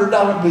her a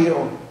 $100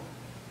 bill.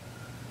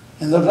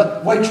 And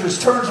the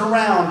waitress turns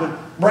around to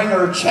bring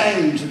her a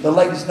change, and the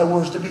lady's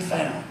nowhere to be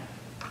found.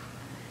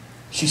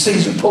 She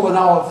sees her pulling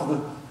off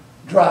the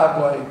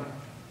driveway.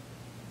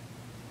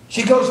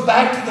 She goes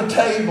back to the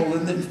table,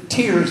 and then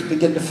tears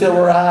begin to fill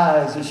her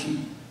eyes as she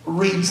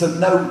reads a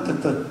note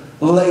that the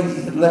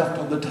lady had left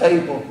on the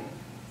table.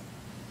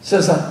 It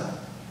says, I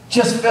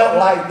just felt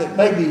like that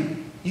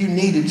maybe you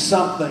needed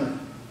something.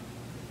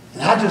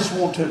 And I just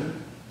want to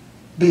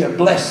be a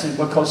blessing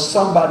because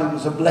somebody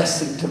was a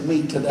blessing to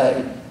me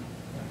today.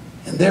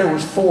 And there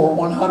was 4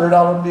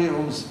 $100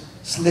 bills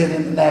slid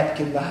in the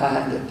napkin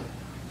behind it.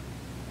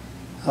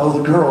 Oh,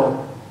 the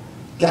girl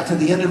got to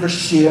the end of her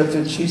shift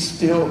and she's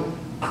still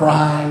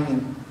crying.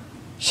 And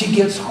she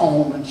gets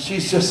home and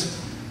she's just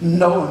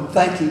knowing,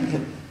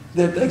 thinking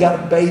that they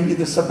got a baby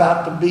that's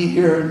about to be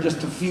here in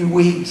just a few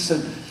weeks,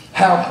 and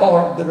how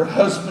hard that her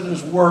husband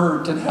has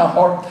worked and how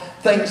hard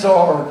things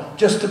are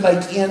just to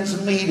make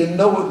ends meet and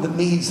knowing the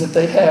needs that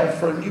they have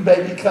for a new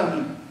baby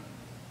coming.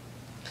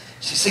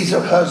 She sees her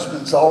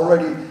husband's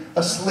already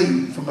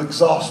asleep from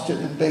exhaustion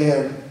in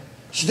bed.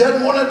 She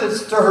doesn't want to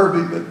disturb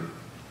him, but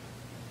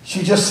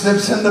she just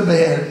slips in the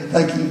bed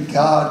thanking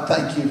God,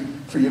 thank you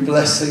for your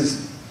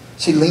blessings.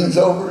 She leans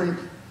over and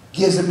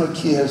gives him a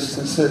kiss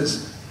and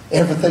says,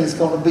 everything's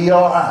going to be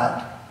all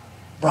right,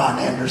 Brian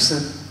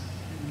Anderson.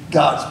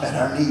 God's met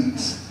our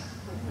needs.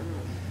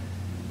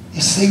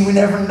 You see, we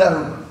never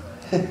know.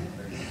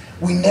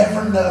 We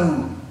never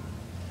know.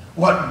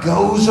 What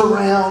goes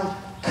around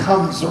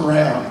comes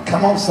around.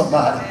 Come on,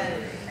 somebody.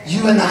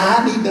 You and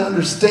I need to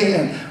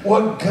understand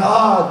what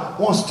God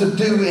wants to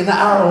do in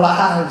our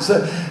lives.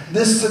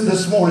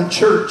 This morning,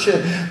 church,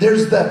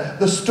 there's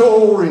the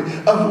story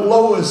of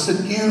Lois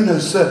and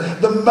Eunice,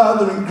 the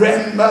mother and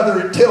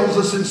grandmother. It tells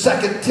us in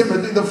 2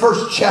 Timothy, the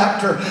first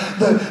chapter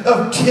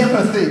of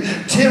Timothy.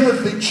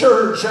 Timothy,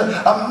 church,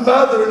 a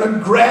mother and a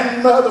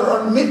grandmother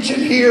are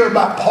mentioned here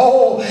by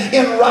Paul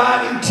in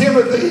writing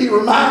Timothy. He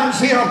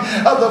reminds him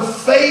of the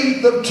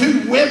faith of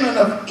 2 women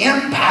of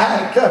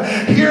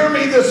impact. Hear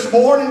me this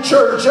morning,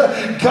 church.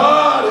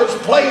 God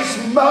has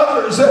placed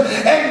mothers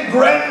and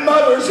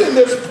grandmothers in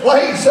this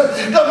place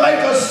to make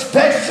a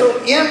special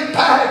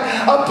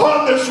impact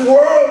upon this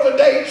world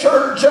today,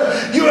 church.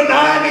 You and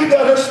I need to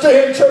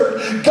understand,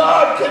 church,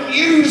 God can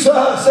use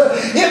us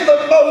in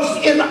the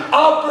most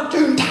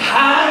inopportune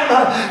time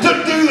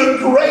to do the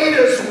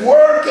greatest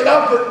work and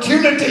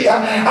opportunity.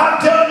 I'm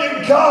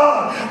telling you,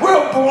 God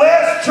will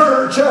bless,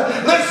 church.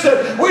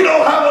 Listen, we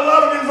don't have a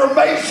lot of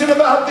information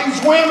about these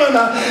women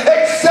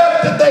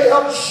except that they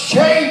helped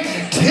shape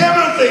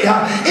Timothy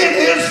in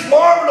his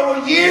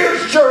formative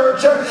years,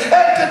 church.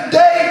 And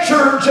today,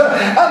 church,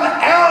 an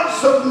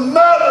ounce of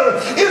mother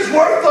is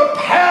worth a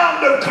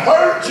pound of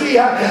clergy.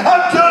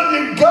 I'm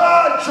telling you,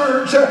 God,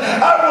 church,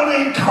 I want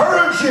to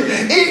encourage you,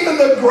 even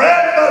the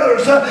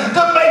grandmothers,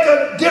 to make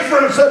a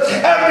difference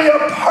and be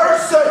a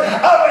person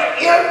of an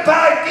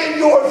impact in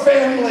your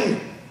family.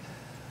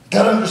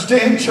 Got to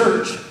understand,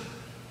 church,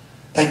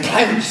 they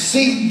planted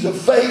seeds of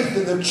faith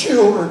in the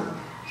children.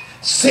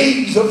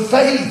 Seeds of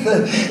faith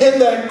in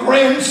that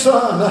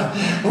grandson.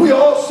 We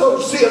also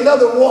see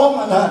another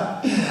woman,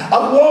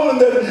 a woman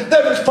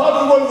that is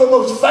probably one of the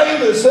most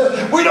famous.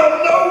 We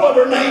don't know what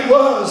her name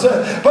was,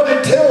 but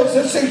it tells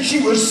us that she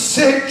was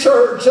sick,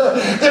 church.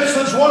 This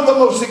is one of the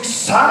most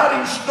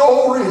exciting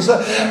stories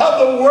of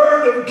the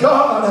Word of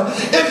God.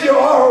 If you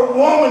are a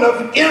woman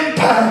of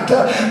impact,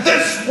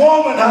 this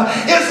woman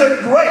is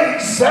a great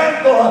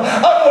example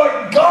of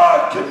what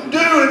God can do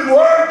in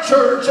Word,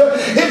 church.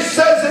 It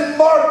says in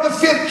Mark the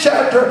 5th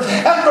chapter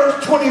and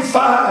verse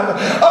 25,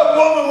 a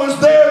woman was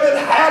there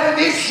that had an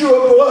issue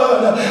of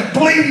blood,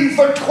 bleeding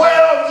for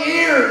 12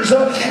 years,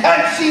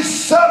 and she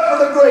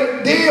suffered a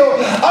great deal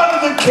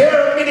under the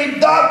care of many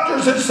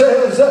doctors, it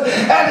says, and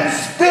had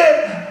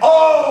spent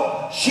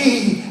all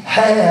she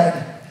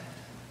had.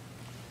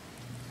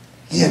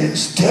 Yet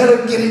instead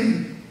of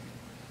getting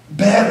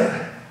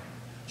better,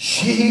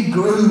 she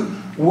grew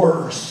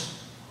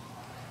worse.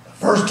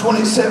 Verse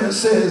 27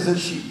 says that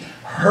she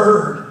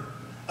heard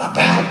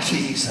about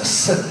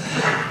Jesus.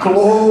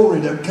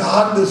 Glory to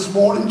God this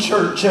morning,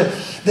 church,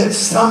 that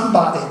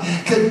somebody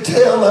could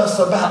tell us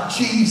about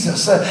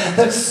Jesus,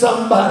 that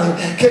somebody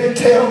could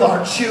tell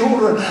our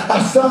children,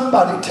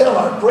 somebody tell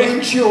our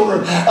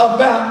grandchildren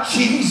about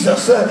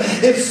Jesus.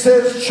 It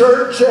says,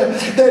 church,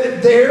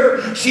 that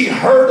there she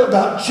heard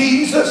about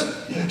Jesus.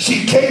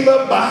 She came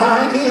up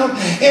behind him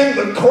in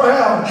the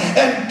crowd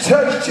and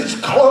touched his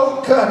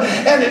cloak.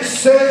 And it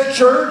says,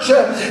 church,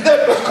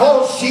 that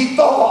because she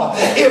thought,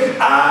 if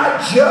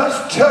I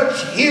just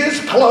touch his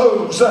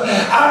clothes,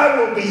 I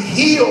will be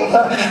healed.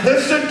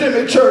 Listen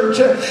to me, church.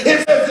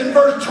 It says in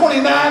verse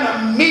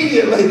 29,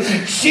 immediately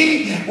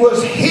she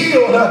was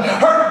healed.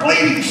 Her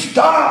bleeding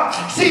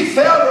stopped. She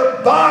felt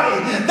her body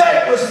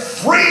that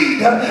was freed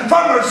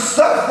from her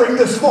suffering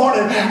this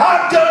morning.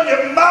 I'm telling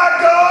you, my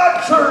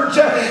God, church,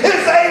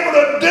 is able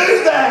to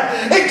do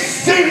that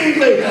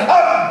exceedingly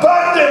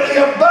abundantly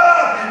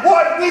above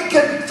what we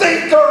can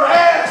think or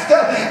ask.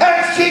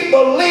 And she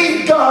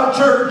believed God,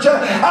 church.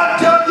 I'm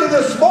telling you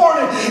this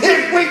morning,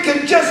 if we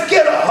can just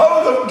get a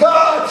hold of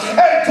God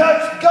and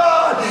touch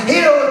God,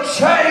 he'll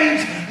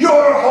change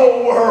your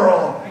whole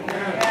world.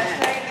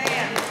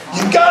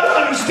 You got to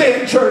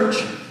understand, church,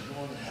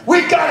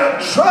 we got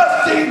to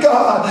trust in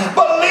God,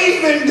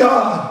 believe in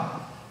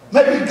God.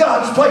 Maybe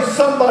God's placed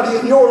somebody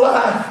in your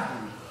life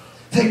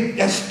that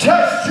has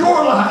touched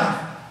your life.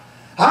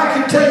 I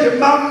can tell you,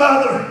 my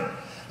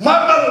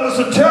My mother was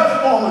a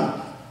tough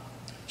woman.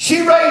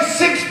 She raised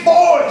 6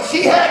 boys.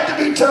 She had to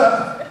be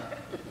tough.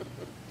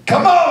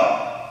 Come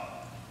on.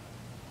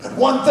 But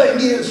one thing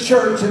is,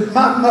 church, that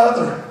my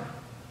mother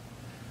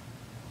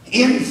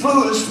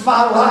influenced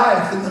my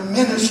life in the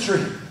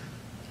ministry.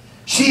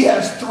 She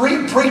has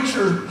 3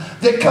 preachers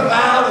that come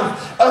out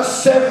of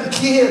us 7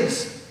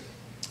 kids.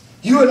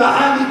 You and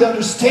I need to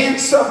understand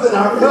something.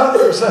 Our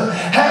mothers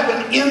have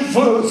an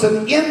influence,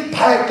 an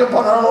impact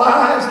upon our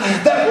lives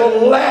that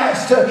will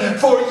last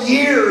for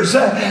years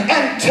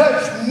and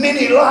touch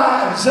many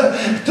lives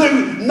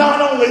through not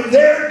only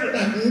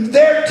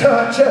their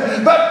touch,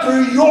 but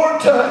through your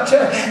touch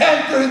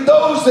and through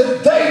those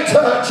that they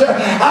touch.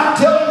 I'm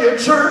telling you,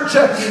 church,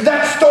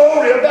 that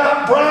story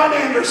about Brian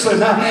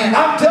Anderson,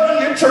 I'm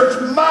telling you, church,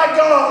 my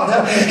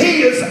God,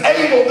 he is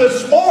able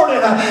this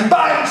morning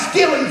by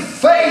instilling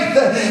faith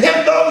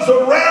in those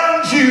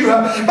around you,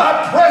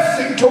 by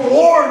pressing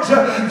towards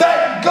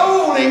that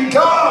goal in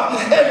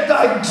God and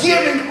by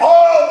giving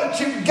all that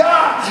you've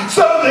got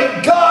so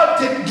that God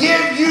can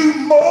give you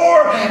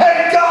more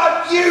and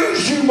God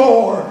use you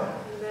more.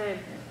 Amen.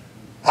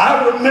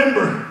 I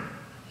remember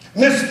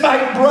Miss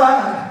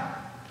McBride,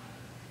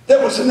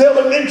 that was an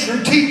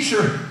elementary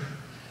teacher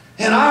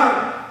in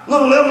our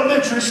little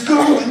elementary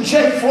school in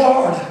Jay,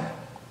 Florida.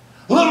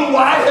 Little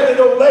white-headed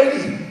old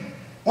lady.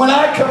 When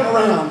I come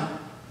around,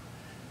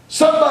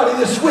 somebody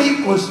this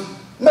week was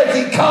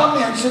making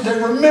comments and they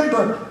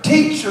remember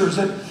teachers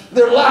and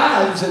their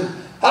lives. And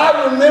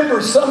I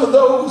remember some of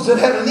those that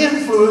had an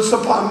influence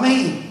upon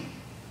me.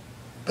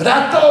 But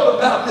I thought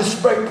about Miss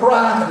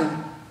McBride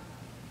and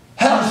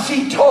how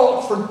she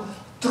taught for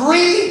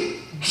 3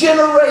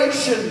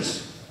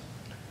 generations.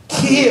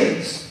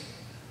 Kids.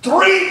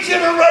 3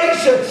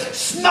 generations.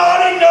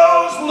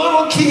 Snotty-nosed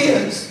little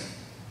kids.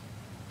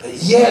 But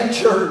yet,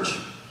 church,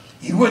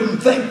 you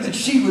wouldn't think that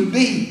she would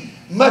be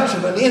much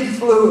of an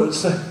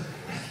influence.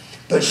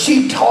 But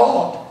she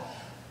taught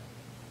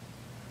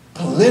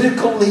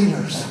political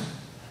leaders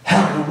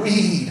how to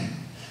read.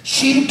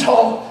 She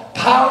taught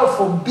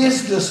powerful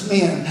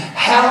businessmen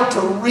how to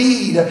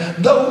read.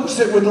 Those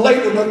that would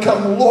later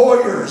become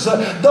lawyers.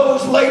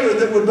 Those later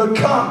that would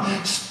become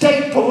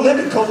state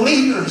political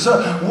leaders.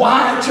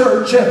 Why,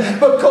 church?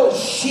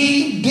 Because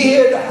she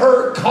did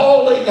her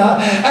calling.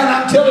 And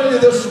I'm telling you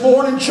this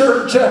morning,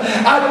 church,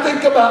 I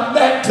think about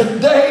that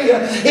today.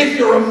 If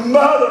you're a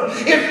mother,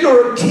 if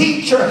you're a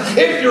teacher,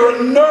 if you're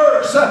a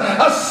nurse,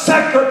 a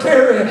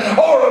secretary,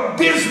 or a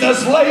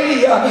business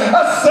lady,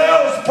 a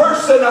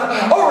salesperson,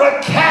 or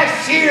a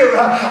cashier, or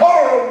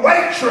a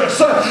waitress,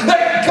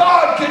 that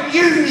God can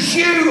use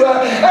you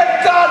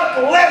and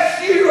God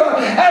bless you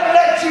and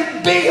let you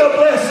be a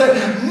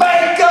blessing.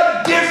 Make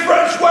a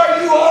difference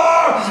where you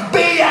are.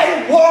 Be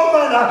a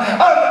woman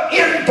of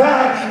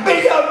impact.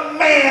 Be a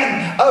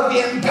man of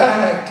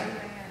impact.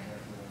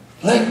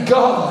 Let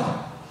God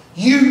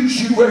use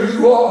you where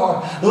you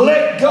are.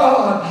 Let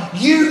God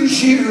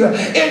use you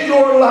in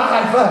your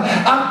life.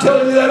 I'm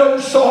telling you that old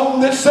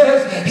song that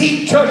says,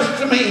 He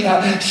touched me,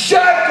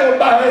 shackled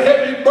by a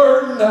heavy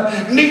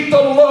burden, neath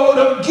the load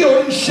of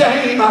guilt and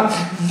shame.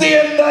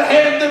 Then the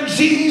hand of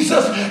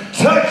Jesus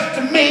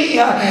touched me,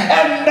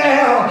 and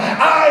now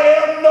I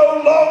am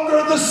no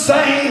longer the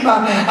same.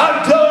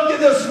 I'm telling you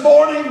this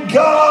morning,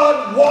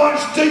 God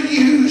wants to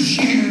use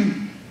you.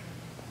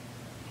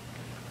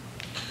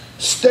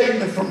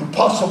 Statement from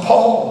Apostle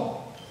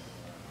Paul.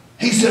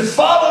 He said,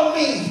 follow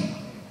me.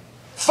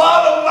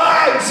 Follow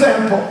my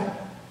example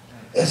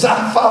as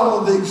I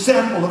follow the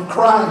example of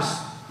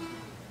Christ.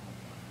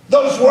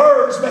 Those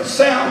words may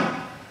sound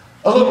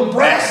a little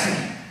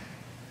brassy,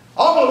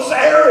 almost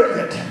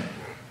arrogant.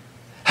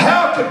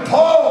 How could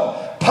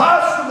Paul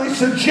possibly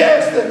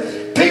suggest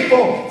that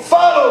people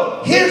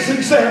follow his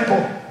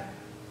example?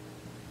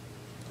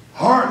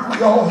 Aren't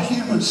we all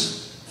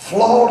humans,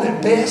 flawed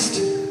at best?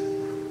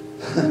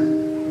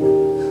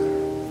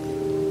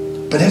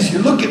 But as you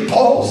look at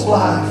Paul's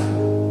life,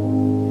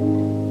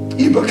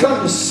 you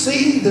become to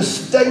see the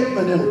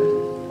statement in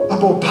a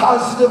more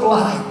positive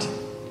light.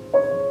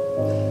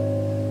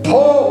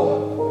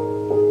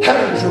 Paul had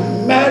a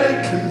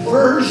dramatic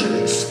conversion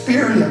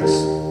experience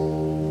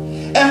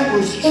and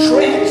was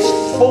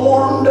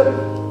transformed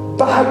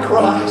by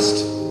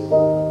Christ.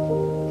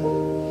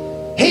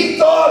 He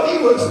thought he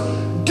was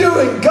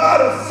doing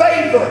God a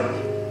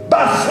favor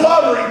by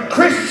slaughtering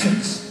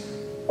Christians.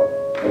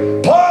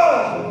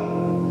 Paul,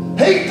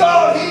 he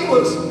thought he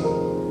was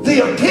the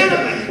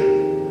epitome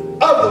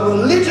of the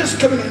religious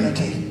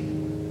community.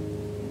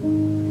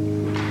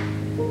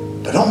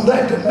 But on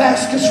that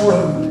Damascus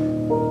road,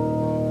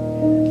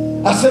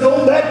 I said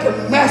on that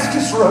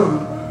Damascus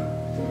road,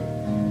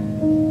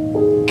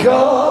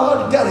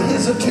 God got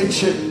his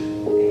attention.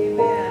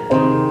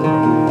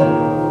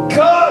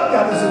 God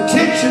got his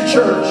attention,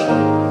 church.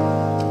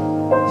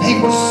 He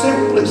was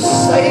simply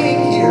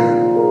saying here,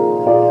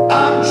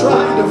 I'm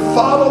trying to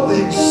follow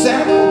the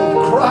example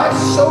of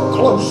Christ so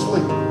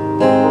closely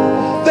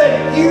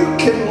that you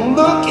can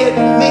look at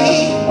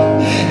me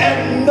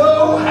and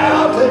know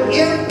how to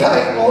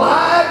impact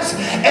lives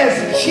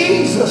as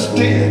Jesus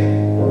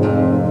did.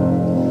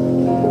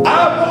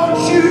 I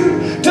want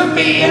you to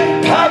be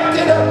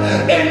impacted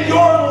in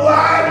your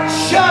life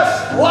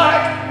just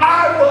like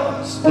I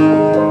was.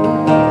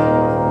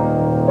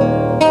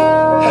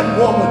 That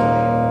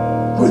woman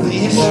with the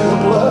issue of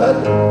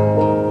blood,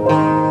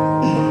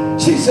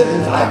 she said,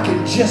 if I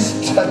could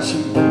just touch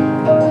him,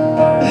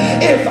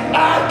 if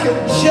I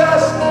could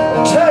just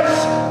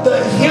touch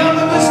the hem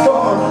of his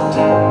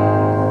garment,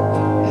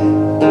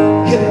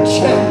 it'll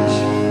change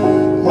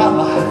my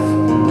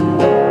life.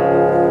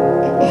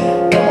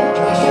 Come on,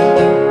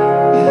 Joshua.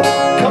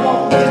 Come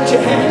on, lift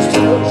your hands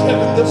towards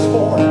heaven this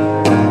morning.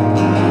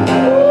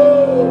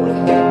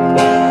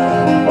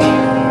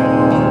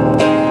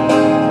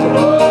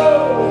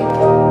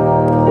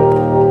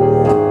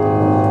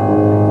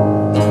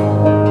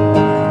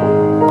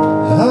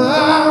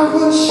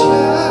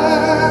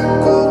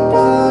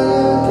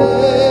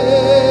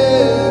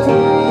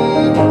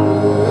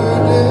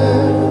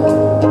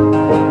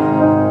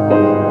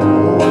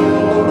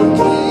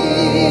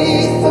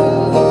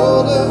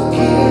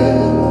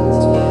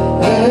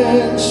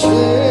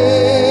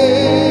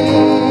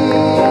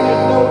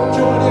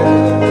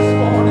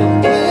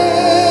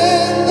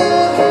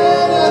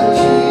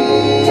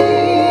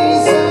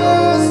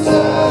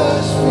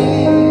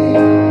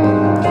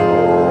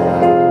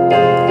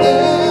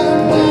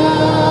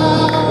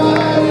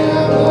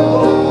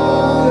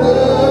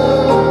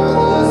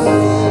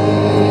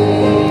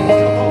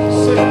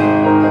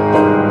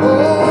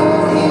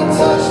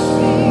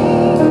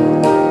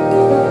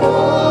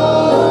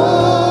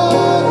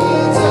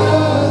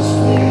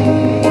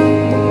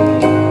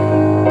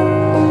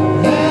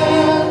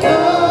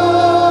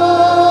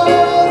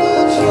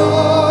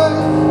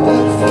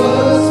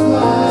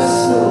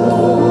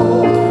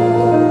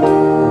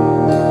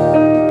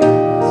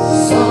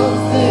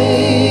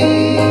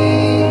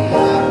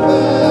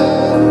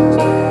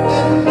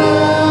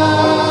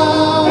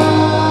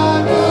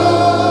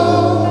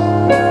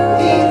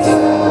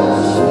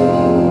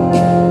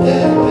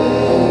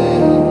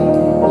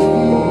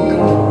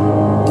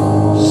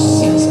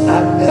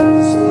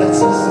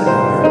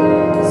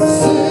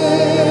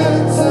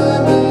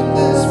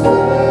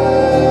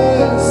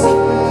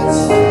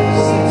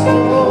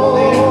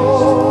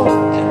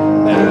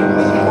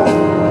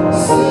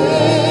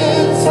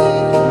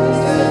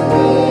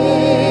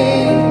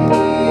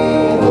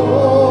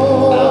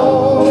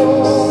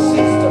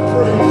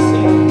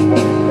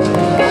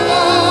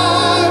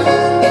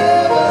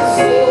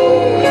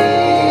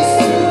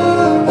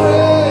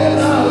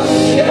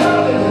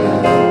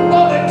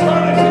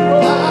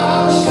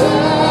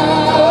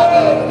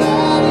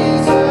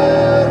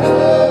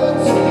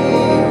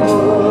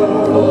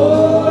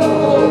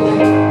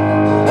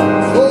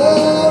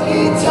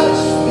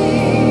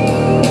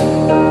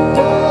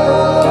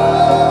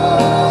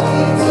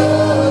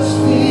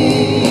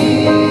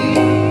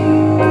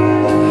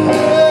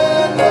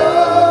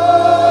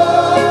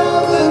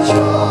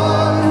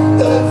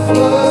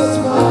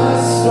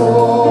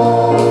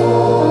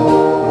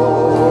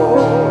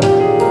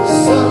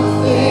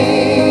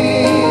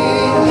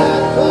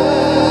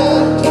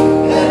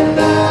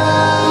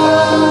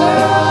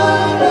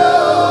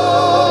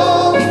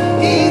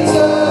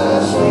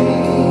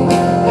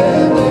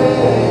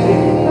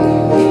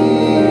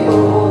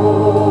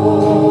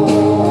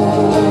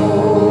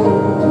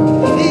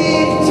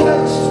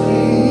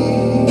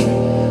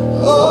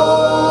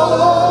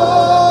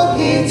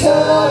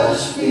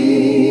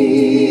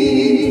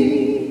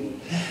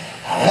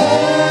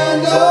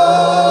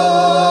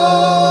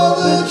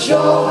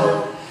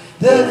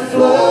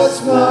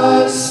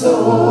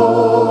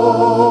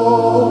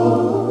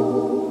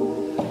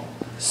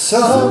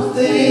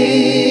 Something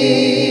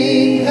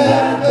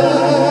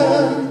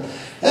happened,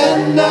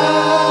 and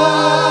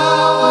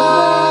now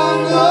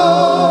I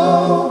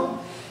know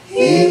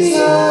He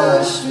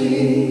touched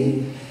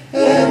me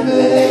and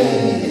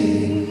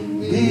made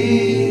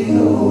me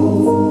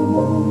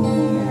whole.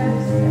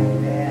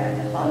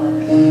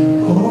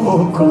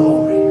 Oh,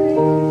 glory.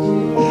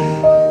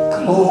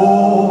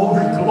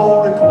 Glory,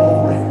 glory,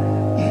 glory.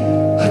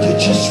 Would you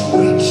just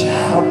reach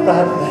out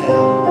right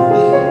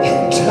now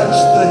and touch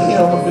the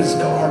hem of His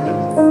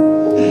garment?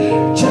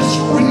 Just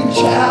reach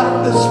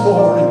out this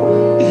morning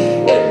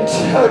and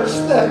touch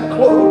that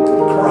cloak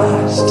of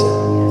Christ.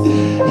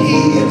 He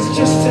is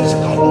just as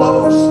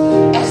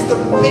close as the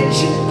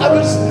mention of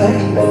His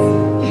name.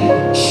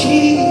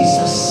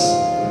 Jesus,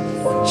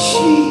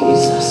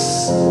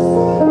 Jesus,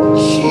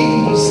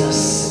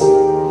 Jesus.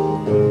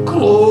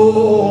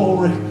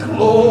 Glory,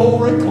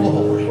 glory,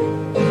 glory.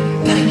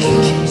 Thank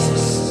you,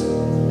 Jesus.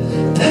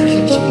 Thank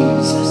you,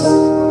 Jesus.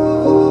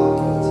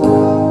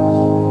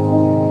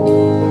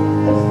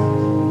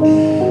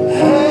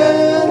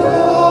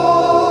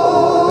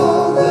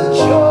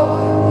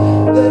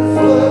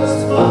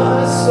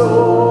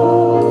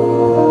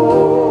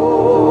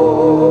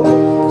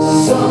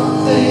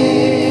 Something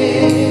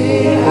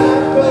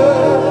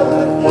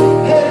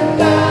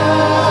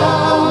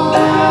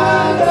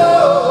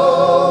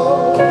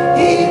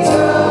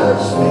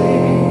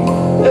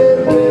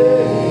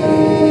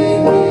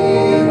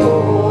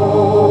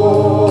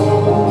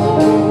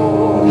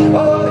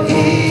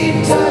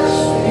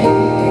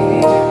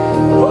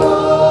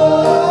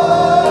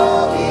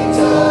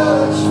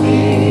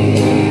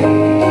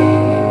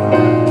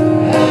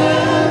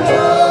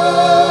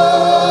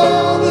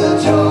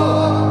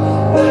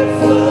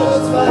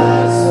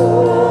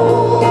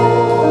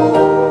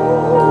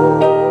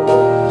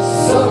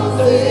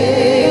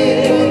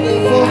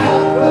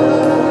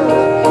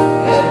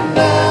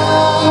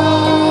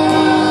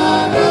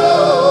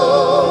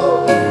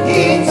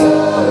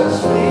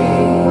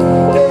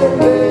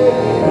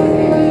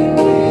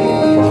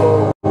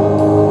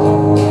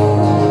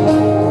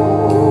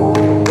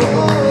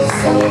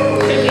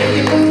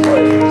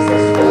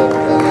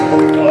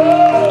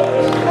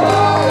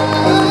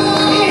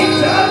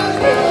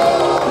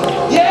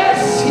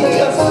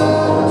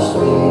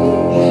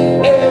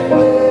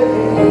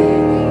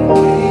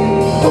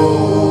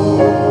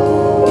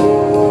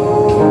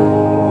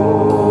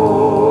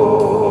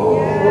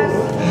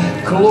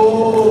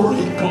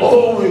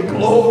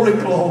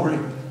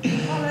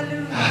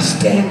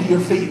stand to your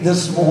feet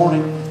this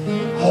morning,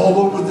 all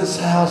over this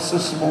house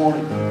this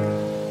morning.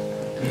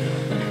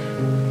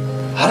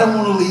 I don't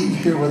want to leave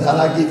here without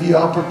I give you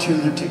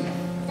opportunity.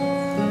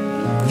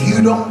 If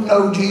you don't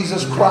know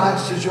Jesus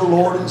Christ as your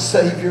Lord and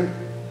Savior,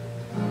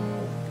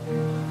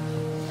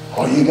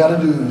 all you got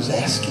to do is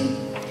ask Him.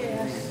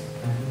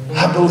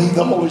 I believe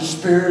the Holy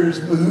Spirit is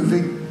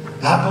moving.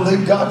 I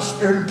believe God's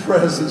Spirit and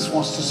presence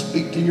wants to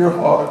speak to your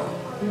heart.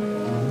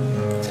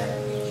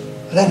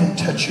 Let Him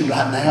touch you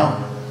right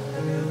now.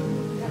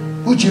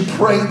 Would you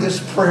pray this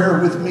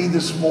prayer with me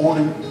this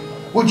morning?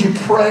 Would you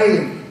pray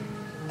and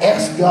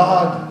ask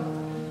God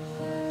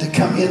to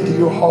come into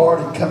your heart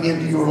and come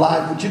into your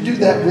life? Would you do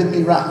that with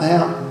me right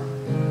now?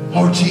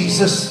 Lord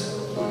Jesus,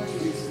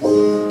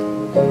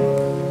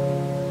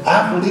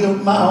 I've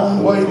lived my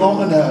own way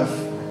long enough.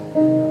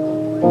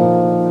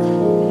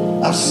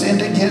 I've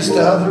sinned against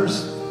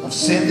others. I've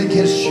sinned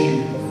against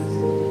you.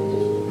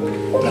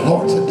 But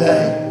Lord,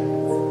 today,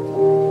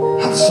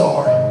 I'm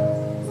sorry.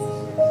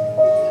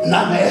 And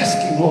I'm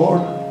asking,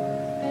 Lord,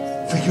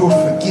 for your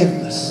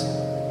forgiveness.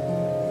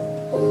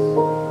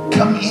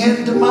 Come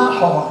into my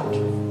heart.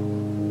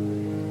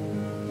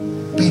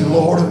 Be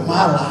Lord of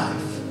my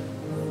life.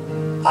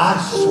 I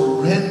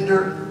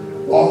surrender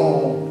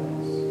all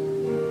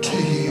to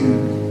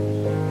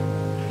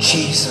you,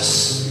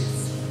 Jesus.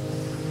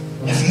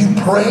 If you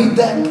prayed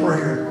that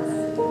prayer,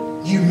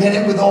 you meant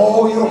it with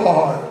all your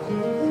heart,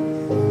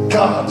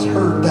 God's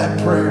heard that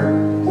prayer.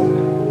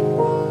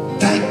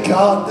 Thank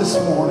God this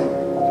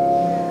morning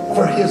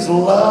for His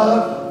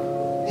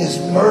love, His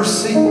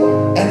mercy,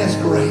 and His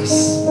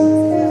grace.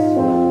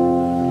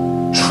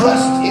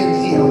 Trust in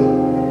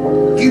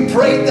Him. If you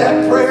prayed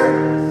that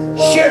prayer,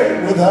 share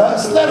it with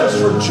us. Let us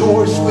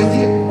rejoice with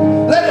you.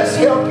 Let us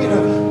help you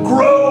to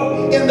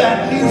grow in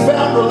that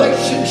newfound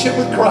relationship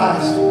with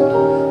Christ,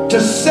 to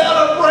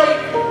celebrate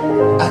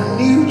a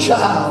new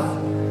child.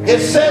 It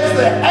says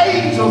the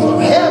angels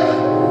of heaven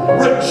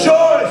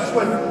rejoice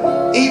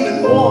when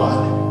even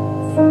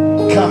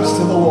one comes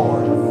to the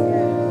Lord.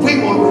 We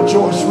want to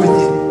rejoice with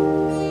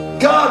you.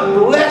 God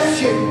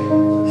bless you,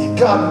 and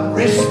God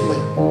richly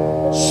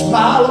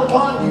smile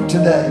upon you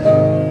today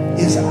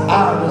is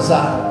our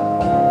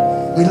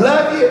desire. We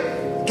love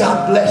you.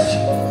 God bless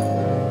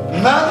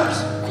you.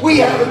 Mothers, we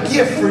have a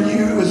gift for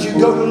you as you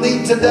go to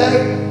lead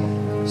today.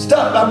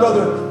 Stop by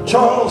Brother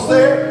Charles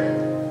there.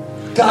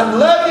 God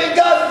love you.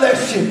 God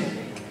bless you.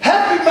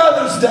 Happy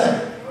Mother's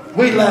Day.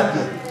 We love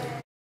you.